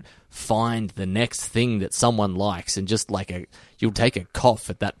try and find the next thing that someone likes, and just like you'll take a cough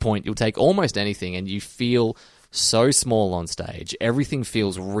at that point. You'll take almost anything, and you feel so small on stage. Everything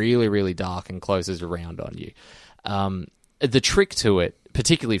feels really, really dark and closes around on you. The trick to it,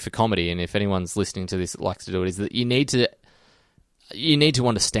 particularly for comedy, and if anyone's listening to this that likes to do it, is that you need to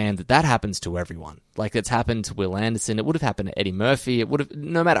understand that happens to everyone. Like, it's happened to Will Anderson. It would have happened to Eddie Murphy. It would have,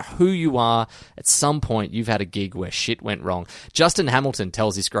 no matter who you are, at some point you've had a gig where shit went wrong. Justin Hamilton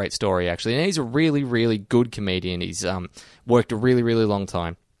tells this great story, actually, and he's a really, really good comedian. He's worked a really, really long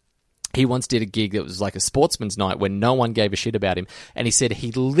time. He once did a gig that was like a sportsman's night where no one gave a shit about him, and he said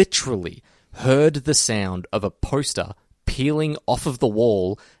he literally heard the sound of a poster peeling off of the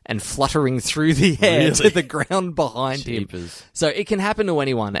wall and fluttering through the air to the ground behind him. So it can happen to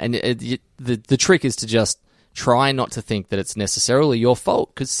anyone, and the trick is to just try not to think that it's necessarily your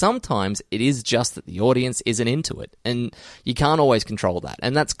fault, because sometimes it is just that the audience isn't into it, and you can't always control that.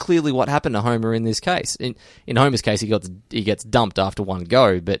 And that's clearly what happened to Homer in this case. In Homer's case, he gets dumped after one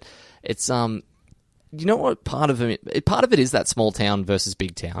go, but it's you know what? Part of it is that small town versus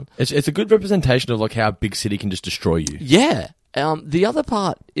big town. It's a good representation of like how a big city can just destroy you. Yeah. The other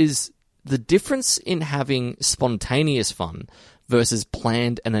part is the difference in having spontaneous fun versus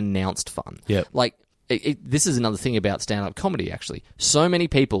planned and announced fun. Yeah. Like, this is another thing about stand-up comedy, actually. So many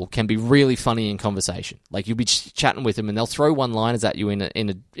people can be really funny in conversation. Like, you'll be chatting with them and they'll throw one-liners at you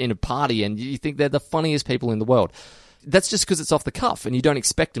in a party, and you think they're the funniest people in the world. That's just because it's off the cuff and you don't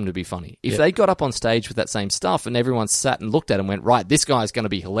expect them to be funny. If they got up on stage with that same stuff and everyone sat and looked at him and went, right, this guy's going to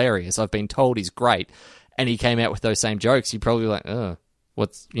be hilarious, I've been told he's great, and he came out with those same jokes, you'd probably be like,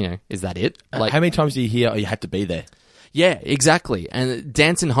 is that it? Like, how many times do you hear, you had to be there? Yeah, exactly. And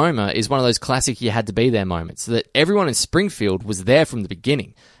Dancing Homer is one of those classic you had to be there moments, that everyone in Springfield was there from the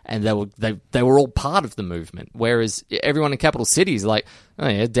beginning, and they were all part of the movement. Whereas everyone in capital city is like, oh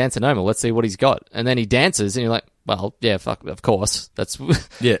yeah, Dancing Homer, let's see what he's got. And then he dances, and you're like, well, yeah, fuck, of course. That's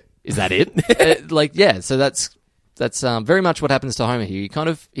yeah. Is that it? So that's very much what happens to Homer here.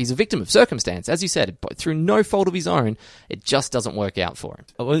 He's a victim of circumstance, as you said, but through no fault of his own. It just doesn't work out for him.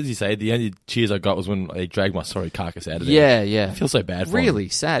 What did you say? The only cheers I got was when they dragged my sorry carcass out of there. Yeah. I feel so bad for him. Really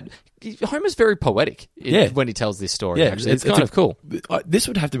sad. Homer's very poetic when he tells this story. Yeah, actually, it's kind of cool. This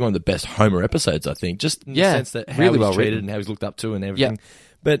would have to be one of the best Homer episodes, I think. Just in the sense that how really he's well treated written. and how he's looked up to and everything. Yeah.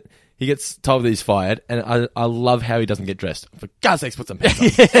 But he gets told that he's fired, and I love how he doesn't get dressed. For God's sakes, put some pants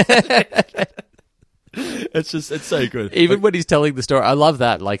on. It's so good. Even when he's telling the story, I love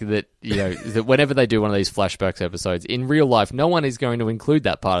that. Like that, that whenever they do one of these flashbacks episodes in real life, no one is going to include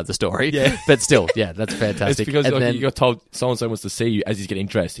that part of the story. Yeah, but still, that's fantastic. It's because you got told so and so wants to see you as he's getting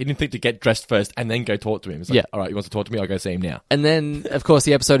dressed. He didn't think to get dressed first and then go talk to him. It's like, all right, he wants to talk to me. I'll go see him now. And then, of course,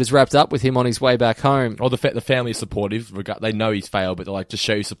 the episode is wrapped up with him on his way back home. Or the family is supportive. They know he's failed, but they're like, just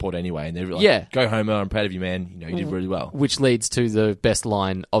show your support anyway. And they're like, go Homer, I'm proud of you, man. You did really well. Which leads to the best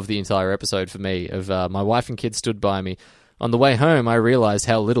line of the entire episode for me of my wife and kids stood by me. On the way home, I realised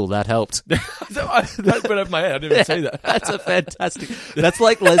how little that helped. That went over my head. I didn't even see that. That's a fantastic... That's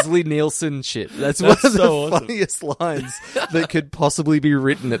like Leslie Nielsen shit. That's one of the funniest lines that could possibly be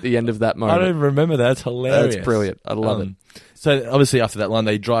written at the end of that moment. I don't even remember that. That's hilarious. That's brilliant. I love it. So obviously after that line,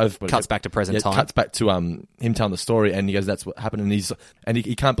 they drive... Cuts back to present time. Cuts back to him telling the story, and he goes, that's what happened. And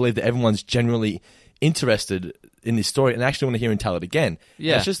he can't believe that everyone's genuinely interested in this story and actually want to hear him tell it again.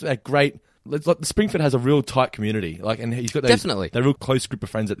 Yeah. And it's just a great... Like Springfield has a real tight community, and he's got they're real close group of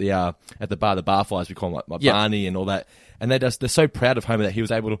friends at the bar, the Barflies we call them, like Barney and all that, and they're so proud of Homer that he was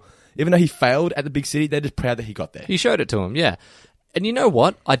able to, even though he failed at the big city, they're just proud that he got there. He showed it to him, yeah. And you know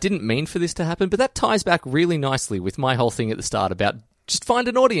what? I didn't mean for this to happen, but that ties back really nicely with my whole thing at the start about just find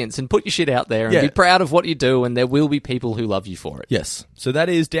an audience and put your shit out there and be proud of what you do, and there will be people who love you for it. Yes. So that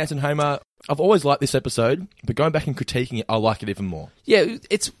is Dancing Homer. I've always liked this episode, but going back and critiquing it, I like it even more. Yeah,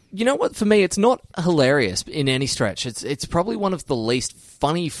 it's, you know what, for me, it's not hilarious in any stretch. It's probably one of the least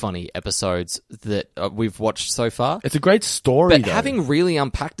funny episodes that we've watched so far. It's a great story, but having really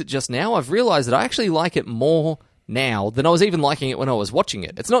unpacked it just now, I've realised that I actually like it more now than I was even liking it when I was watching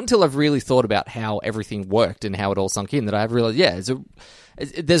it. It's not until I've really thought about how everything worked and how it all sunk in that I've realised,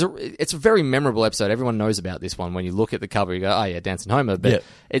 it's a very memorable episode. Everyone knows about this one. When you look at the cover, you go, oh yeah, Dancing Homer. But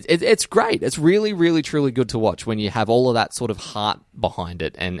it's great. It's really, really, truly good to watch when you have all of that sort of heart behind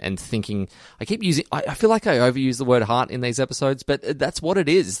it and thinking. I keep using, I feel like I overuse the word heart in these episodes, but that's what it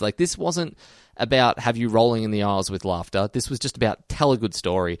is. Like, this wasn't about have you rolling in the aisles with laughter. This was just about tell a good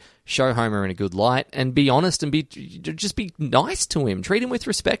story, show Homer in a good light, and be honest and just be nice to him. Treat him with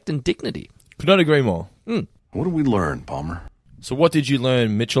respect and dignity. Could not agree more. What did we learn, Palmer? So what did you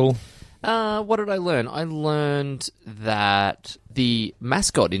learn, Mitchell? What did I learn? I learned that the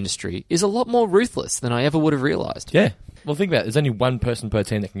mascot industry is a lot more ruthless than I ever would have realised. Yeah. Well, think about it. There's only one person per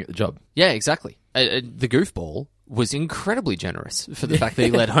team that can get the job. Yeah, exactly. The goofball was incredibly generous for the fact that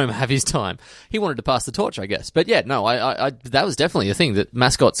he let Homer have his time. He wanted to pass the torch, I guess. But yeah, no, I that was definitely a thing, that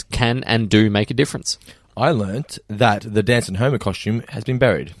mascots can and do make a difference. I learnt that the Dancing Homer costume has been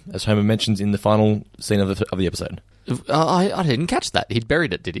buried, as Homer mentions in the final scene of the episode. I didn't catch that. He'd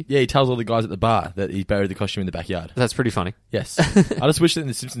buried it, did he? Yeah, he tells all the guys at the bar that he buried the costume in the backyard. That's pretty funny. Yes. I just wish that in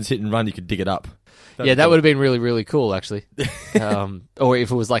The Simpsons Hit and Run you could dig it up. That would have been really, really cool, actually. Or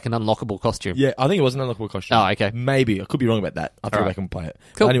if it was like an unlockable costume. Yeah, I think it was an unlockable costume. Oh, okay. Maybe. I could be wrong about that. I'll have to go back and play it.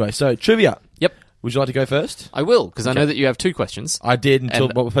 Cool. Anyway, so trivia. Yep. Would you like to go first? I will, because I know that you have 2 questions. I did until...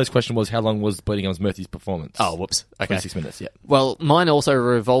 Well, the first question was, how long was Bleeding Gums Murphy's performance? Oh, whoops. Okay. 26 minutes, yeah. Well, mine also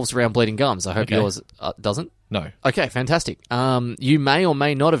revolves around Bleeding Gums. I hope yours doesn't. No. Okay, fantastic. You may or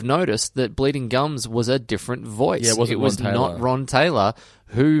may not have noticed that Bleeding Gums was a different voice. Yeah, it was Ron Taylor. not Ron Taylor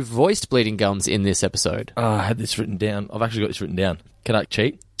who voiced Bleeding Gums in this episode. I had this written down. I've actually got this written down. Can I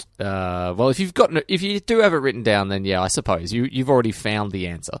cheat? Well, if you do have it written down, then yeah, I suppose you've already found the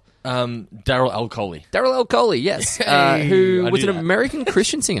answer. Daryl L. Coley. Daryl L. Coley, yes, Hey, who I was knew an that. American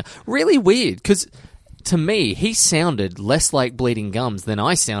Christian singer. Really weird, because to me, he sounded less like Bleeding Gums than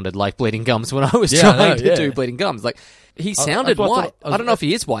I sounded like Bleeding Gums when I was trying to do Bleeding Gums. Like, he sounded white. I don't know if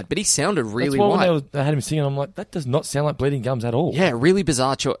he is white, but he sounded really white. When they had him singing, I'm like, that does not sound like Bleeding Gums at all. Yeah, really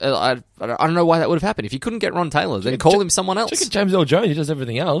bizarre. I don't know why that would have happened. If you couldn't get Ron Taylor, then call him someone else. Check out James Earl Jones. He does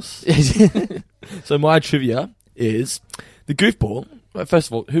everything else. So my trivia is the goofball. First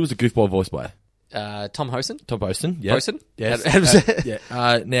of all, who was the goofball voiced by? Tom Hosen. Tom Hosen. Yeah. Hosen? Yes.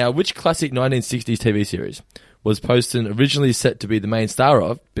 Now, which classic 1960s TV series was Poston originally set to be the main star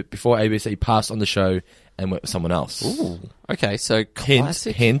of, but before ABC passed on the show and went with someone else? Ooh. Okay, so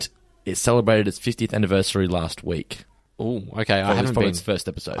classic. Hint. It celebrated its 50th anniversary last week. Ooh, okay. I haven't from been its first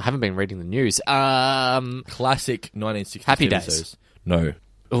episode. I haven't been reading the news. Classic 1960s Happy TV Days. series. No.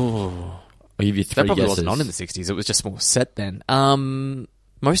 Ooh. I'll give you 3 That probably guesses. wasn't on in the 60s. It was just more set then.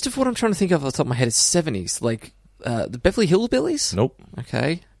 Most of what I'm trying to think of off the top of my head is 70s. Like, the Beverly Hillbillies? Nope.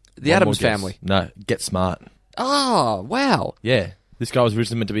 Okay. The One Addams more guess. Family? No. Get Smart. Oh, wow. Yeah. This guy was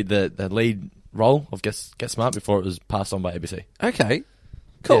originally meant to be the lead role of Get Smart before it was passed on by ABC. Okay.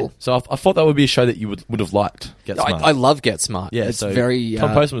 Cool. Yeah. So I thought that would be a show that you would have liked. Get Smart. I love Get Smart. Yeah, it's so very...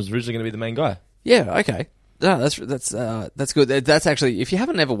 Tom Postman was originally going to be the main guy. Yeah, okay. No, that's good. That's actually, if you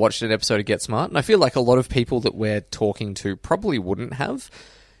haven't ever watched an episode of Get Smart, and I feel like a lot of people that we're talking to probably wouldn't have,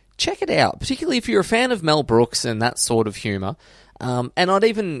 check it out, particularly if you're a fan of Mel Brooks and that sort of humour. And I'd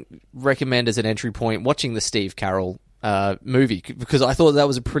even recommend as an entry point watching the Steve Carell movie, because I thought that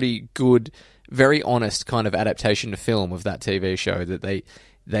was a pretty good, very honest kind of adaptation to film of that TV show, that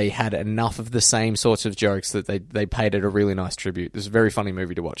they had enough of the same sorts of jokes that they paid it a really nice tribute. It was a very funny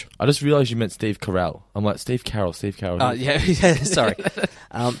movie to watch. I just realised you meant Steve Carell. I'm like, Steve Carell. Yeah, sorry.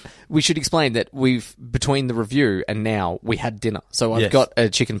 We should explain that between the review and now, we had dinner. So I've got a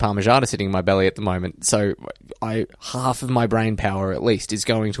chicken parmigiana sitting in my belly at the moment. So half of my brain power, at least, is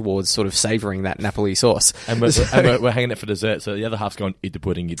going towards sort of savouring that Napoli sauce. And we're hanging it for dessert, so the other half's going, eat the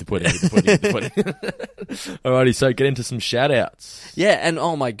pudding, eat the pudding, eat the pudding, eat the pudding. Alrighty, so get into some shout-outs. Yeah, and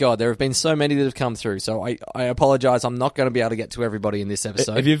oh my God, there have been so many that have come through, so I apologise, I'm not going to be able to get to everybody in this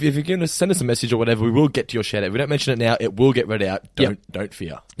episode. If you're going to send us a message or whatever, we will get to your shout-out. If we don't mention it now, it will get read out. Don't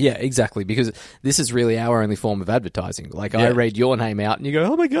fear. Yeah, exactly, because this is really our only form of advertising. Like, I read your name out, and you go,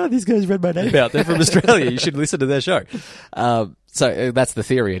 oh my God, these guys read my name out. They're from Australia. You should listen to their show. So that's the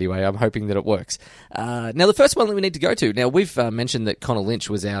theory anyway. I'm hoping that it works. Now, the first one that we need to go to. Now, we've mentioned that Connor Lynch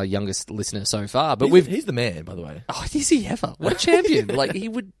was our youngest listener so far, but he's the man, by the way. Oh, is he ever? What a champion. Like, he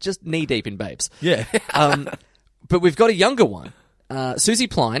would just knee-deep in babes. Yeah. But we've got a younger one. Susie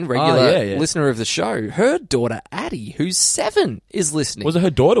Pline, regular listener of the show, her daughter Addie, who's 7, is listening. Was it her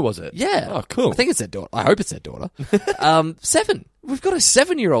daughter, was it? Yeah. Oh, cool. I think it's their daughter. I hope it's their daughter. 7. We've got a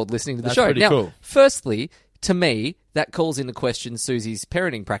 7-year-old listening to the show. Pretty now, cool. Firstly, to me, that calls into question Susie's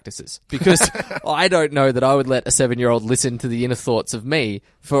parenting practices, because I don't know that I would let a 7-year-old listen to the inner thoughts of me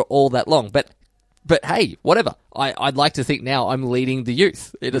for all that long. But hey, whatever. I'd like to think now I'm leading the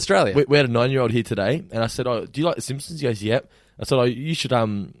youth in Australia. We had a 9-year-old here today, and I said, "Oh, do you like The Simpsons?" He goes, "Yep." I said, "Oh, you should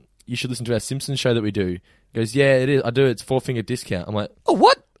listen to our Simpsons show that we do." He goes, "Yeah, it is. I do. It's 4-finger discount." I'm like, "Oh,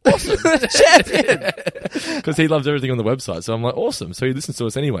 what? Awesome, champion!" Because he loves everything on the website. So I'm like, "Awesome!" So he listens to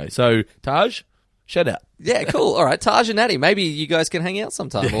us anyway. So Taj, shout out. Yeah, cool. All right, Taj and Addie, maybe you guys can hang out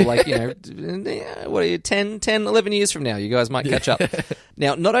sometime. Or like, what are you, 10, 11 years from now, you guys might catch up.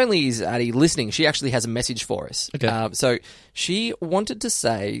 Now, not only is Addie listening, she actually has a message for us. Okay. So she wanted to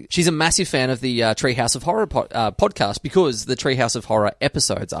say she's a massive fan of the Treehouse of Horror podcast, because the Treehouse of Horror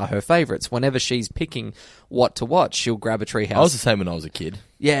episodes are her favourites. Whenever she's picking what to watch, she'll grab a Treehouse. I was the same when I was a kid.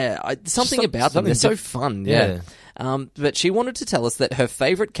 Yeah, something about them. They're so fun. Yeah. But she wanted to tell us that her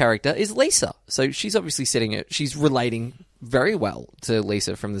favourite character is Lisa. So she's obviously she's relating very well to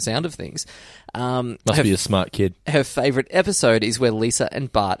Lisa from the sound of things. Must be a smart kid. Her favourite episode is where Lisa and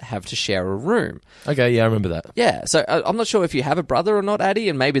Bart have to share a room. Okay, yeah, I remember that. Yeah, so I'm not sure if you have a brother or not, Addie,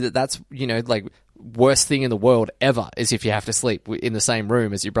 and maybe that's, like, worst thing in the world ever is if you have to sleep in the same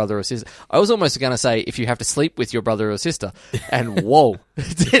room as your brother or sister. I was almost going to say if you have to sleep with your brother or sister, and whoa.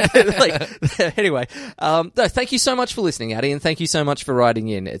 Anyway, no, thank you so much for listening, Addie, and thank you so much for writing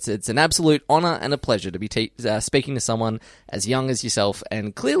in. It's an absolute honour and a pleasure to be speaking to someone as young as yourself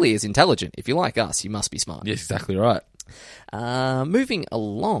and clearly as intelligent. If you like us, you must be smart. Yes, exactly right. Moving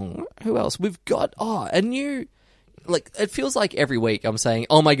along, who else? We've got a new. Like, it feels like every week I'm saying,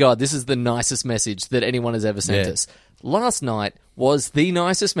 oh my God, this is the nicest message that anyone has ever sent us. Last night was the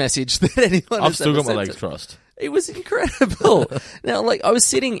nicest message that anyone has ever sent us. I've still got my legs crossed. It was incredible. Now, like, I was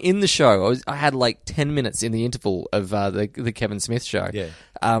sitting in the show. I had like 10 minutes in the interval of the Kevin Smith show. Yeah.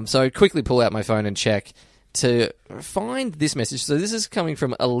 So I'd quickly pull out my phone and check to find this message. So this is coming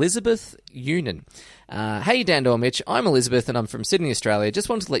from Elizabeth Unan. Hey, Dandor Mitch, I'm Elizabeth and I'm from Sydney, Australia. Just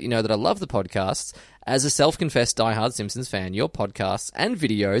wanted to let you know that I love the podcasts. As a self-confessed diehard Simpsons fan, your podcasts and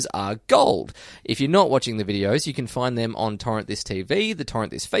videos are gold. If you're not watching the videos, you can find them on Torrent This TV, the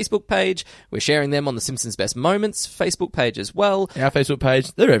Torrent This Facebook page. We're sharing them on the Simpsons Best Moments Facebook page as well. Our Facebook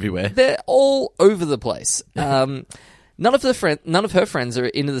page, they're everywhere. They're all over the place. None of her friends are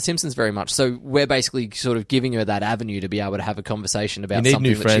into The Simpsons very much, so we're basically sort of giving her that avenue to be able to have a conversation about something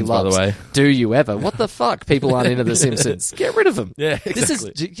new that friends, she loves. by the way. Do you ever? What the fuck? People aren't into The Simpsons. Get rid of them. Yeah,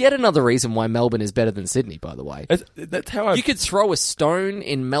 exactly. This is yet another reason why Melbourne is better than Sydney, by the way. That's how You could throw a stone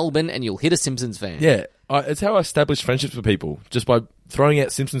in Melbourne and you'll hit a Simpsons fan. Yeah, it's how I establish friendships with people, just by throwing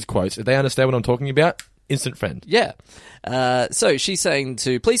out Simpsons quotes. If they understand what I'm talking about, instant friend. Yeah. So she's saying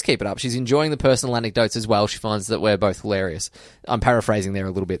to please keep it up. She's enjoying the personal anecdotes as well. She finds that we're both hilarious. I'm paraphrasing there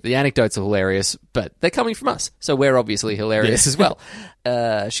a little bit. The anecdotes are hilarious, but they're coming from us, so we're obviously hilarious as well.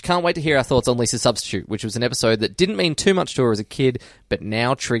 She can't wait to hear our thoughts on Lisa Substitute, which was an episode that didn't mean too much to her as a kid, but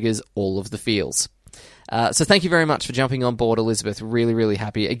now triggers all of the feels. So thank you very much for jumping on board, Elizabeth. Really, really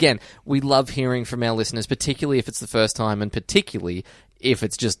happy. Again, we love hearing from our listeners, particularly if it's the first time and particularly if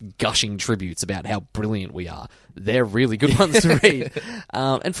it's just gushing tributes about how brilliant we are. They're really good ones to read.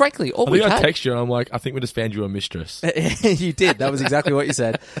 And frankly, all I text you and I'm like, I think we just found you a mistress. You did. That was exactly what you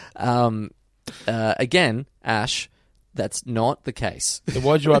said. Again, Ash, that's not the case. Then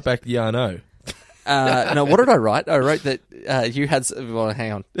why'd you write back, yeah, I know? No, what did I write? I wrote that you had... Well,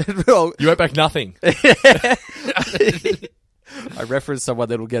 hang on. Well, you wrote back nothing. I referenced someone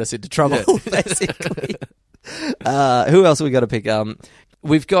that will get us into trouble, basically. Who else have we got to pick?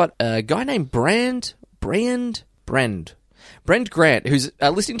 We've got a guy named Brand Grant, who's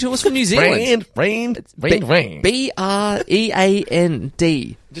listening to us from New Zealand. Brand. Breand.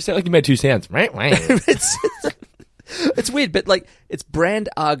 Just sound like you made two sounds. It's weird, but like it's Brand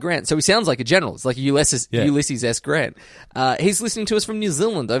R. Grant, so he sounds like a general. It's like Ulysses S. Grant. He's listening to us from New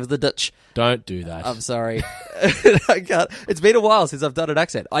Zealand over the Dutch. Don't do that. I'm sorry. I can't. It's been a while since I've done an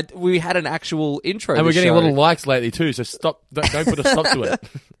accent. We had an actual intro, and we're getting a lot of likes lately too. So stop! Don't put a stop to it.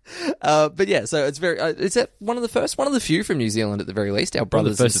 But yeah, so it's very. Is that one of the few from New Zealand at the very least? Our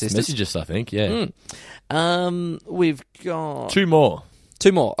brothers and sisters. Messages, I think. Yeah. We've got two more.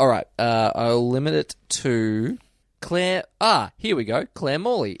 All right. I'll limit it to Claire. Here we go. Claire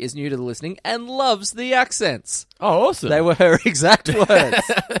Morley is new to the listening and loves the accents. Oh, awesome. They were her exact words.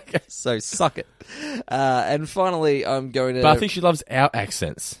 So suck it. And finally, I'm going to... But I think she loves our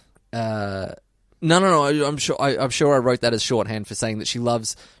accents. No. I'm sure I wrote that as shorthand for saying that she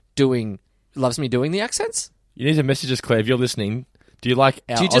loves me doing the accents. You need to message us, Claire, if you're listening. Do you like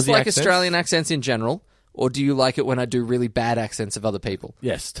our Do you just Aussie like accents? Australian accents in general? Or do you like it when I do really bad accents of other people?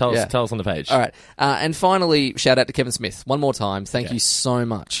 Yes, tell us on the page. All right. And finally, shout out to Kevin Smith. One more time. Thank you so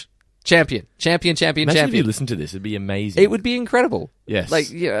much. Champion. Imagine if you listen to this. It'd be amazing. It would be incredible. Yes. Like,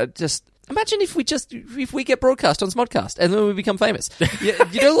 just... Imagine if we get broadcast on Smodcast and then we become famous.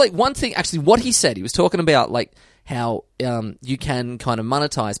 Like one thing, actually, what he said, he was talking about like how you can kind of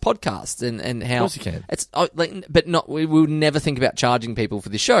monetize podcasts and how... Of course you can. It's but not. We would never think about charging people for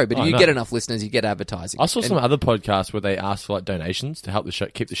the show, but if you get enough listeners, you get advertising. I saw some other podcasts where they ask for like donations to help the show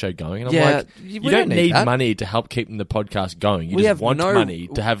keep the show going, and I'm like, you we don't need that. money to help keep the podcast going. You just want money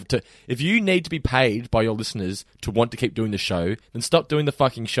to have to. If you need to be paid by your listeners to want to keep doing the show, then stop doing the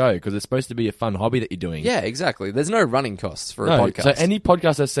fucking show because it's supposed to be a fun hobby that you're doing. Yeah, exactly. There's no running costs for a podcast. So any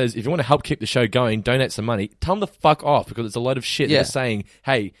podcast that says if you want to help keep the show going, donate some money. Tell them to fuck off because it's a load of shit. Yeah. They're saying,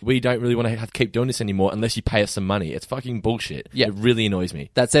 hey, we don't really want to keep doing this anymore unless you pay us some money. It's fucking bullshit. Yeah. It really annoys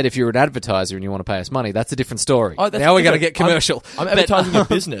me. That said, if you're an advertiser and you want to pay us money, that's a different story. Oh, that's now we got to different. get commercial. I'm advertising a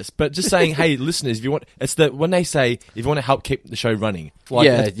business, but just saying, hey, listeners, if you want, it's the when they say if you want to help keep the show running, like,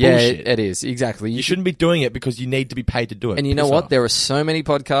 that's bullshit. It is exactly. You shouldn't be doing it because you need to be paid to do it. And you know Piss what? off. There are so many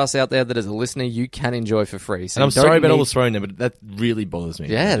podcasts out there that, as a listener, you can enjoy for free. So And I'm you don't sorry about all need- the throwing there, but that really bothers me.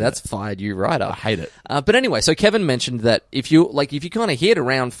 Yeah, that's fired you right up. I hate it. But anyway, so Kevin mentioned that if you kind of hit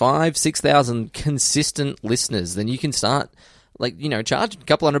around 5,000-6,000 consistent listeners, then you can start charge a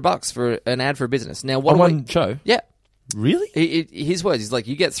couple $100 for an ad for a business. Now, what On do one show? Yeah. Really? His words. He's like,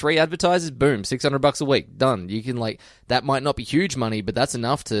 you get 3 advertisers, boom, $600 a week, done. You can that might not be huge money, but that's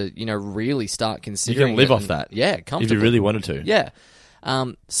enough to really start You considering. can live it off and- that. Yeah, comfortably. If you really wanted to. Yeah.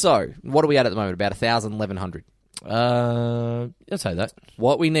 So what are we at the moment? About 1,000, 1,100. I'll say that.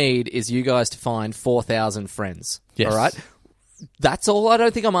 What we need is you guys to find 4,000 friends. Yes. All right. That's all. I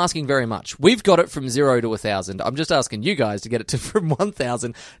don't think I'm asking very much. We've got it from 0 to 1,000. I'm just asking you guys to get it to from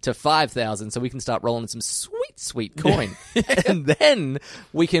 1,000 to 5,000 so we can start rolling some sweet coin. And then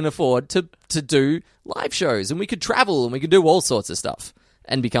we can afford to do live shows and we could travel and we could do all sorts of stuff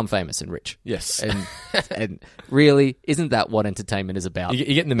and become famous and rich. Yes. And really, isn't that what entertainment is about? You're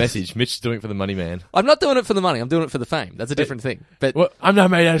getting the message. Mitch's doing it for the money, man. I'm not doing it for the money. I'm doing it for the fame. That's a different thing. But Well, I'm not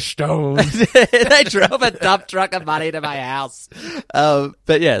made of stone. they drove a dump truck of money to my house.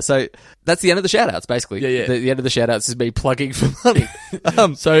 But yeah, so that's the end of the shout-outs, basically. Yeah. The end of the shout-outs is me plugging for money.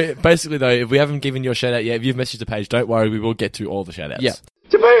 So basically, though, if we haven't given you a shout out yet, if you've messaged the page, don't worry, we will get to all the shout outs. Yeah.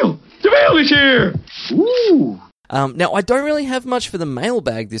 Jamil is here! Ooh! Now, I don't really have much for the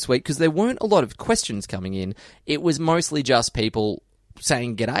mailbag this week because there weren't a lot of questions coming in. It was mostly just people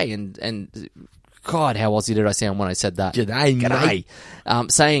saying g'day and God, how Aussie did I sound when I said that? G'day.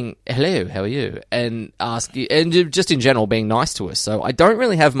 Saying hello, how are you? And just in general being nice to us. So I don't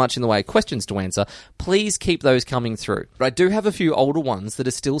really have much in the way of questions to answer. Please keep those coming through. But I do have a few older ones that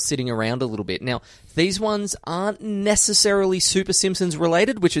are still sitting around a little bit. Now, these ones aren't necessarily Super Simpsons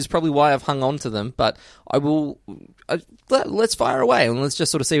related, which is probably why I've hung on to them, but I will... let's fire away and let's just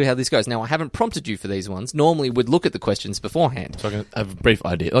sort of see how this goes. Now, I haven't prompted you for these ones. Normally, we'd look at the questions beforehand. So I can have a brief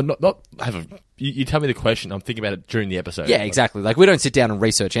idea. You tell me the question, I'm thinking about it during the episode. Yeah, exactly. Like, we don't sit down and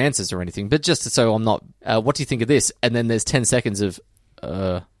research answers or anything, but just so I'm not... what do you think of this? And then there's 10 seconds of...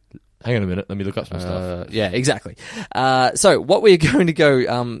 Hang on a minute, let me look up some stuff. Yeah, exactly. So, what we're going to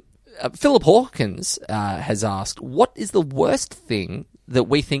go... Philip Hawkins has asked, what is the worst thing that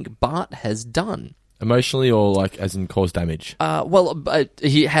we think Bart has done? Emotionally or like as in cause damage?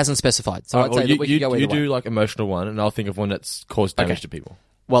 He hasn't specified, so I'd say that we can go either way. You do like emotional one, and I'll think of one that's caused damage to people.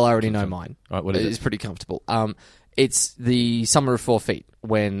 Well, I already know mine. All right, what is it? It's pretty comfortable. It's the Summer of 4 Feet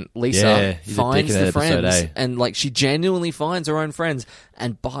when Lisa finds the friends and like she genuinely finds her own friends,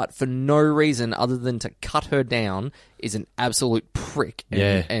 and Bart, for no reason other than to cut her down, is an absolute prick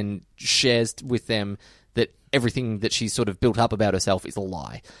and shares with them that everything that she's sort of built up about herself is a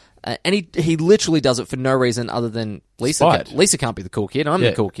lie. And he literally does it for no reason other than Lisa can't be the cool kid. I'm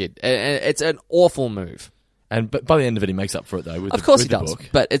the cool kid. It's an awful move. But by the end of it, he makes up for it though. Of course he does. Book.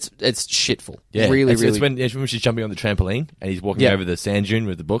 But it's shitful. Yeah, really. It's when she's jumping on the trampoline and he's walking over the sand dune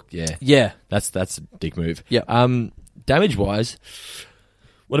with the book. Yeah, that's a dick move. Yeah. Damage wise,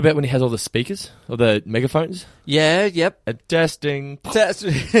 what about when he has all the speakers or the megaphones? Yeah. Yep. Testing.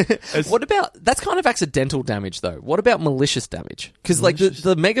 What about that's kind of accidental damage though? What about malicious damage? Because like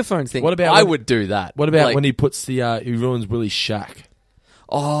the megaphone thing. What about I would do that. What about when he puts he ruins Willie's shack?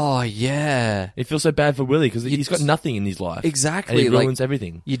 Oh, yeah. It feels so bad for Willie because he's got nothing in his life. Exactly. And he ruins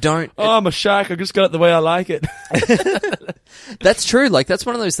everything. You don't... Oh, my shack. I just got it the way I like it. That's true. Like, that's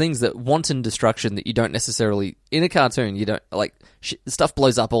one of those things that wanton destruction that you don't necessarily... In a cartoon, you don't... Like, stuff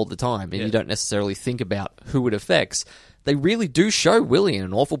blows up all the time and you don't necessarily think about who it affects. They really do show Willie in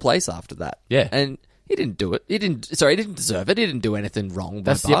an awful place after that. Yeah. And... He didn't do it. He didn't deserve it. He didn't do anything wrong.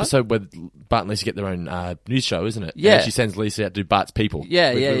 That's the episode where Bart and Lisa get their own news show, isn't it? Yeah. And she sends Lisa out to do Bart's People.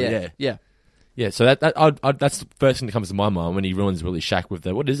 Yeah. So that's the first thing that comes to my mind when he ruins Willie's shack with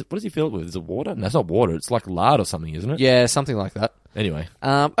the what is it? What does he fill it with? Is it water? No, it's not water. It's like lard or something, isn't it? Yeah, something like that. Anyway.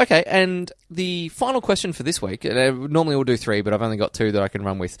 Okay, and the final question for this week, normally we'll do 3, but I've only got 2 that I can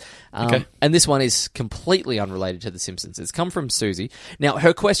run with. Okay. And this one is completely unrelated to The Simpsons. It's come from Susie. Now,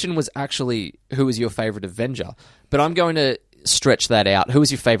 her question was actually, who is your favourite Avenger? But I'm going to stretch that out. Who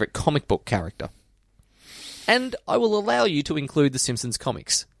is your favourite comic book character? And I will allow you to include The Simpsons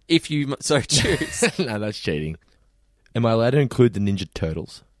comics, if you so choose. No, that's cheating. Am I allowed to include the Ninja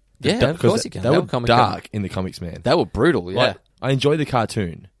Turtles? Yeah, of course you can. They were dark in the comics, man. They were brutal, yeah. Like, I enjoy the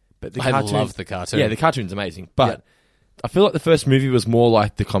cartoon, But the I cartoon, love the cartoon. Yeah, the cartoon's amazing. But I feel like the first movie was more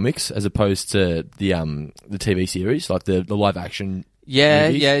like the comics as opposed to the TV series, like the live action. Yeah,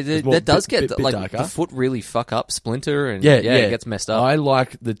 movies. yeah, It's more that does bit get like darker. the foot really fuck up Splinter, and Yeah, it gets messed up. I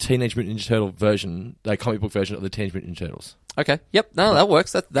like the Teenage Mutant Ninja Turtle version, the comic book version of the Teenage Mutant Ninja Turtles. Okay. Yep. No, that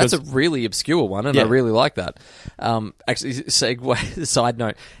works. That's a really obscure one, and I really like that. Actually, segue. Side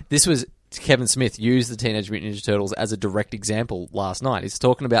note: this was Kevin Smith used the Teenage Mutant Ninja Turtles as a direct example last night. He's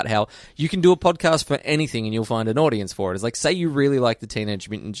talking about how you can do a podcast for anything and you'll find an audience for it. It's like, say you really like the Teenage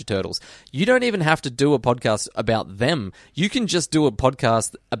Mutant Ninja Turtles. You don't even have to do a podcast about them. You can just do a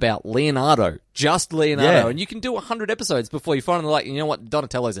podcast about Leonardo. Just Leonardo. And you can do 100 episodes before you finally like, you know what,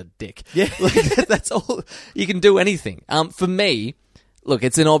 Donatello's a dick. Yeah. Like, that's all. You can do anything. For me, look,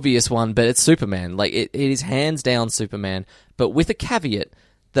 it's an obvious one, but it's Superman. Like, it is hands down Superman, but with a caveat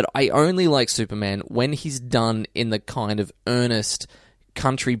that I only like Superman when he's done in the kind of earnest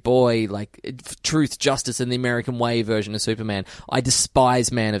country boy, like truth, justice, and the American way version of Superman. I despise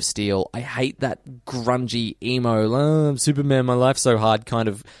Man of Steel. I hate that grungy, emo, Superman, my life's so hard kind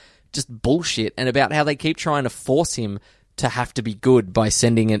of just bullshit, and about how they keep trying to force him to have to be good by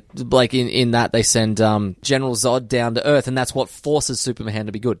sending it, like in that they send General Zod down to Earth, and that's what forces Superman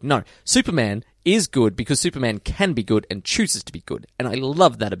to be good. No, Superman is good because Superman can be good and chooses to be good, and I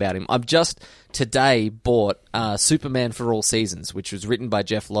love that about him. I've just today bought Superman for All Seasons, which was written by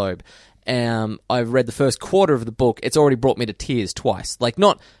Jeff Loeb. I've read the first quarter of the book. It's already brought me to tears twice. Like,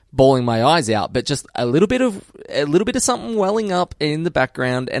 not bawling my eyes out, but just a little bit of something welling up in the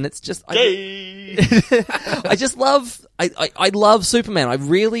background, and it's just I just love I love Superman. I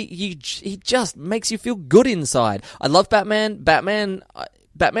really he just makes you feel good inside. I love Batman.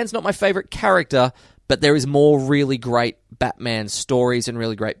 Batman's not my favorite character, but there is more really great Batman stories and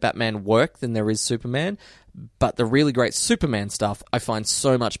really great Batman work than there is Superman. But the really great Superman stuff I find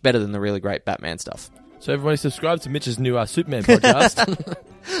so much better than the really great Batman stuff. So everybody subscribe to Mitch's new Superman podcast.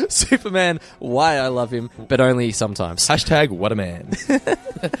 Superman, why I love him, but only sometimes. Hashtag what a man.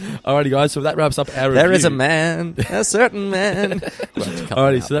 Alrighty guys, so that wraps up our review. There is a man, a certain man.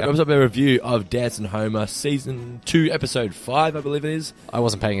 Alrighty, so that wraps up our review of Dancing Homer Season 2, Episode 5, I believe it is. I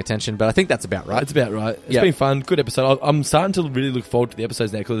wasn't paying attention, but I think that's about right. It's about right. It's been fun, good episode. I'm starting to really look forward to the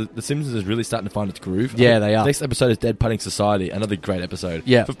episodes now because The Simpsons is really starting to find its groove. Yeah, they are. Next episode is Dead Putting Society, another great episode.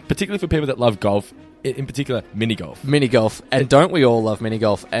 Yeah. Particularly for people that love golf. In particular, mini golf. Mini golf. And don't we all love mini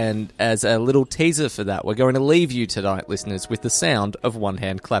golf? And as a little teaser for that, we're going to leave you tonight, listeners, with the sound of one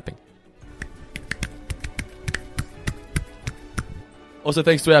hand clapping. Also,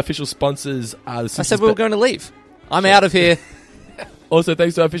 thanks to our official sponsors. I said we were going to leave. I'm out of here. Also,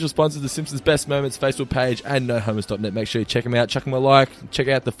 thanks to our official sponsors, The Simpsons Best Moments Facebook page and NoHomers.net. Make sure you check them out. Chuck them a like. Check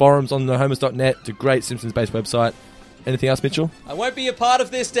out the forums on NoHomers.net. It's a great Simpsons-based website. Anything else, Mitchell? I won't be a part of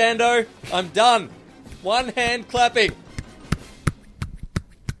this, Dando. I'm done. One hand clapping.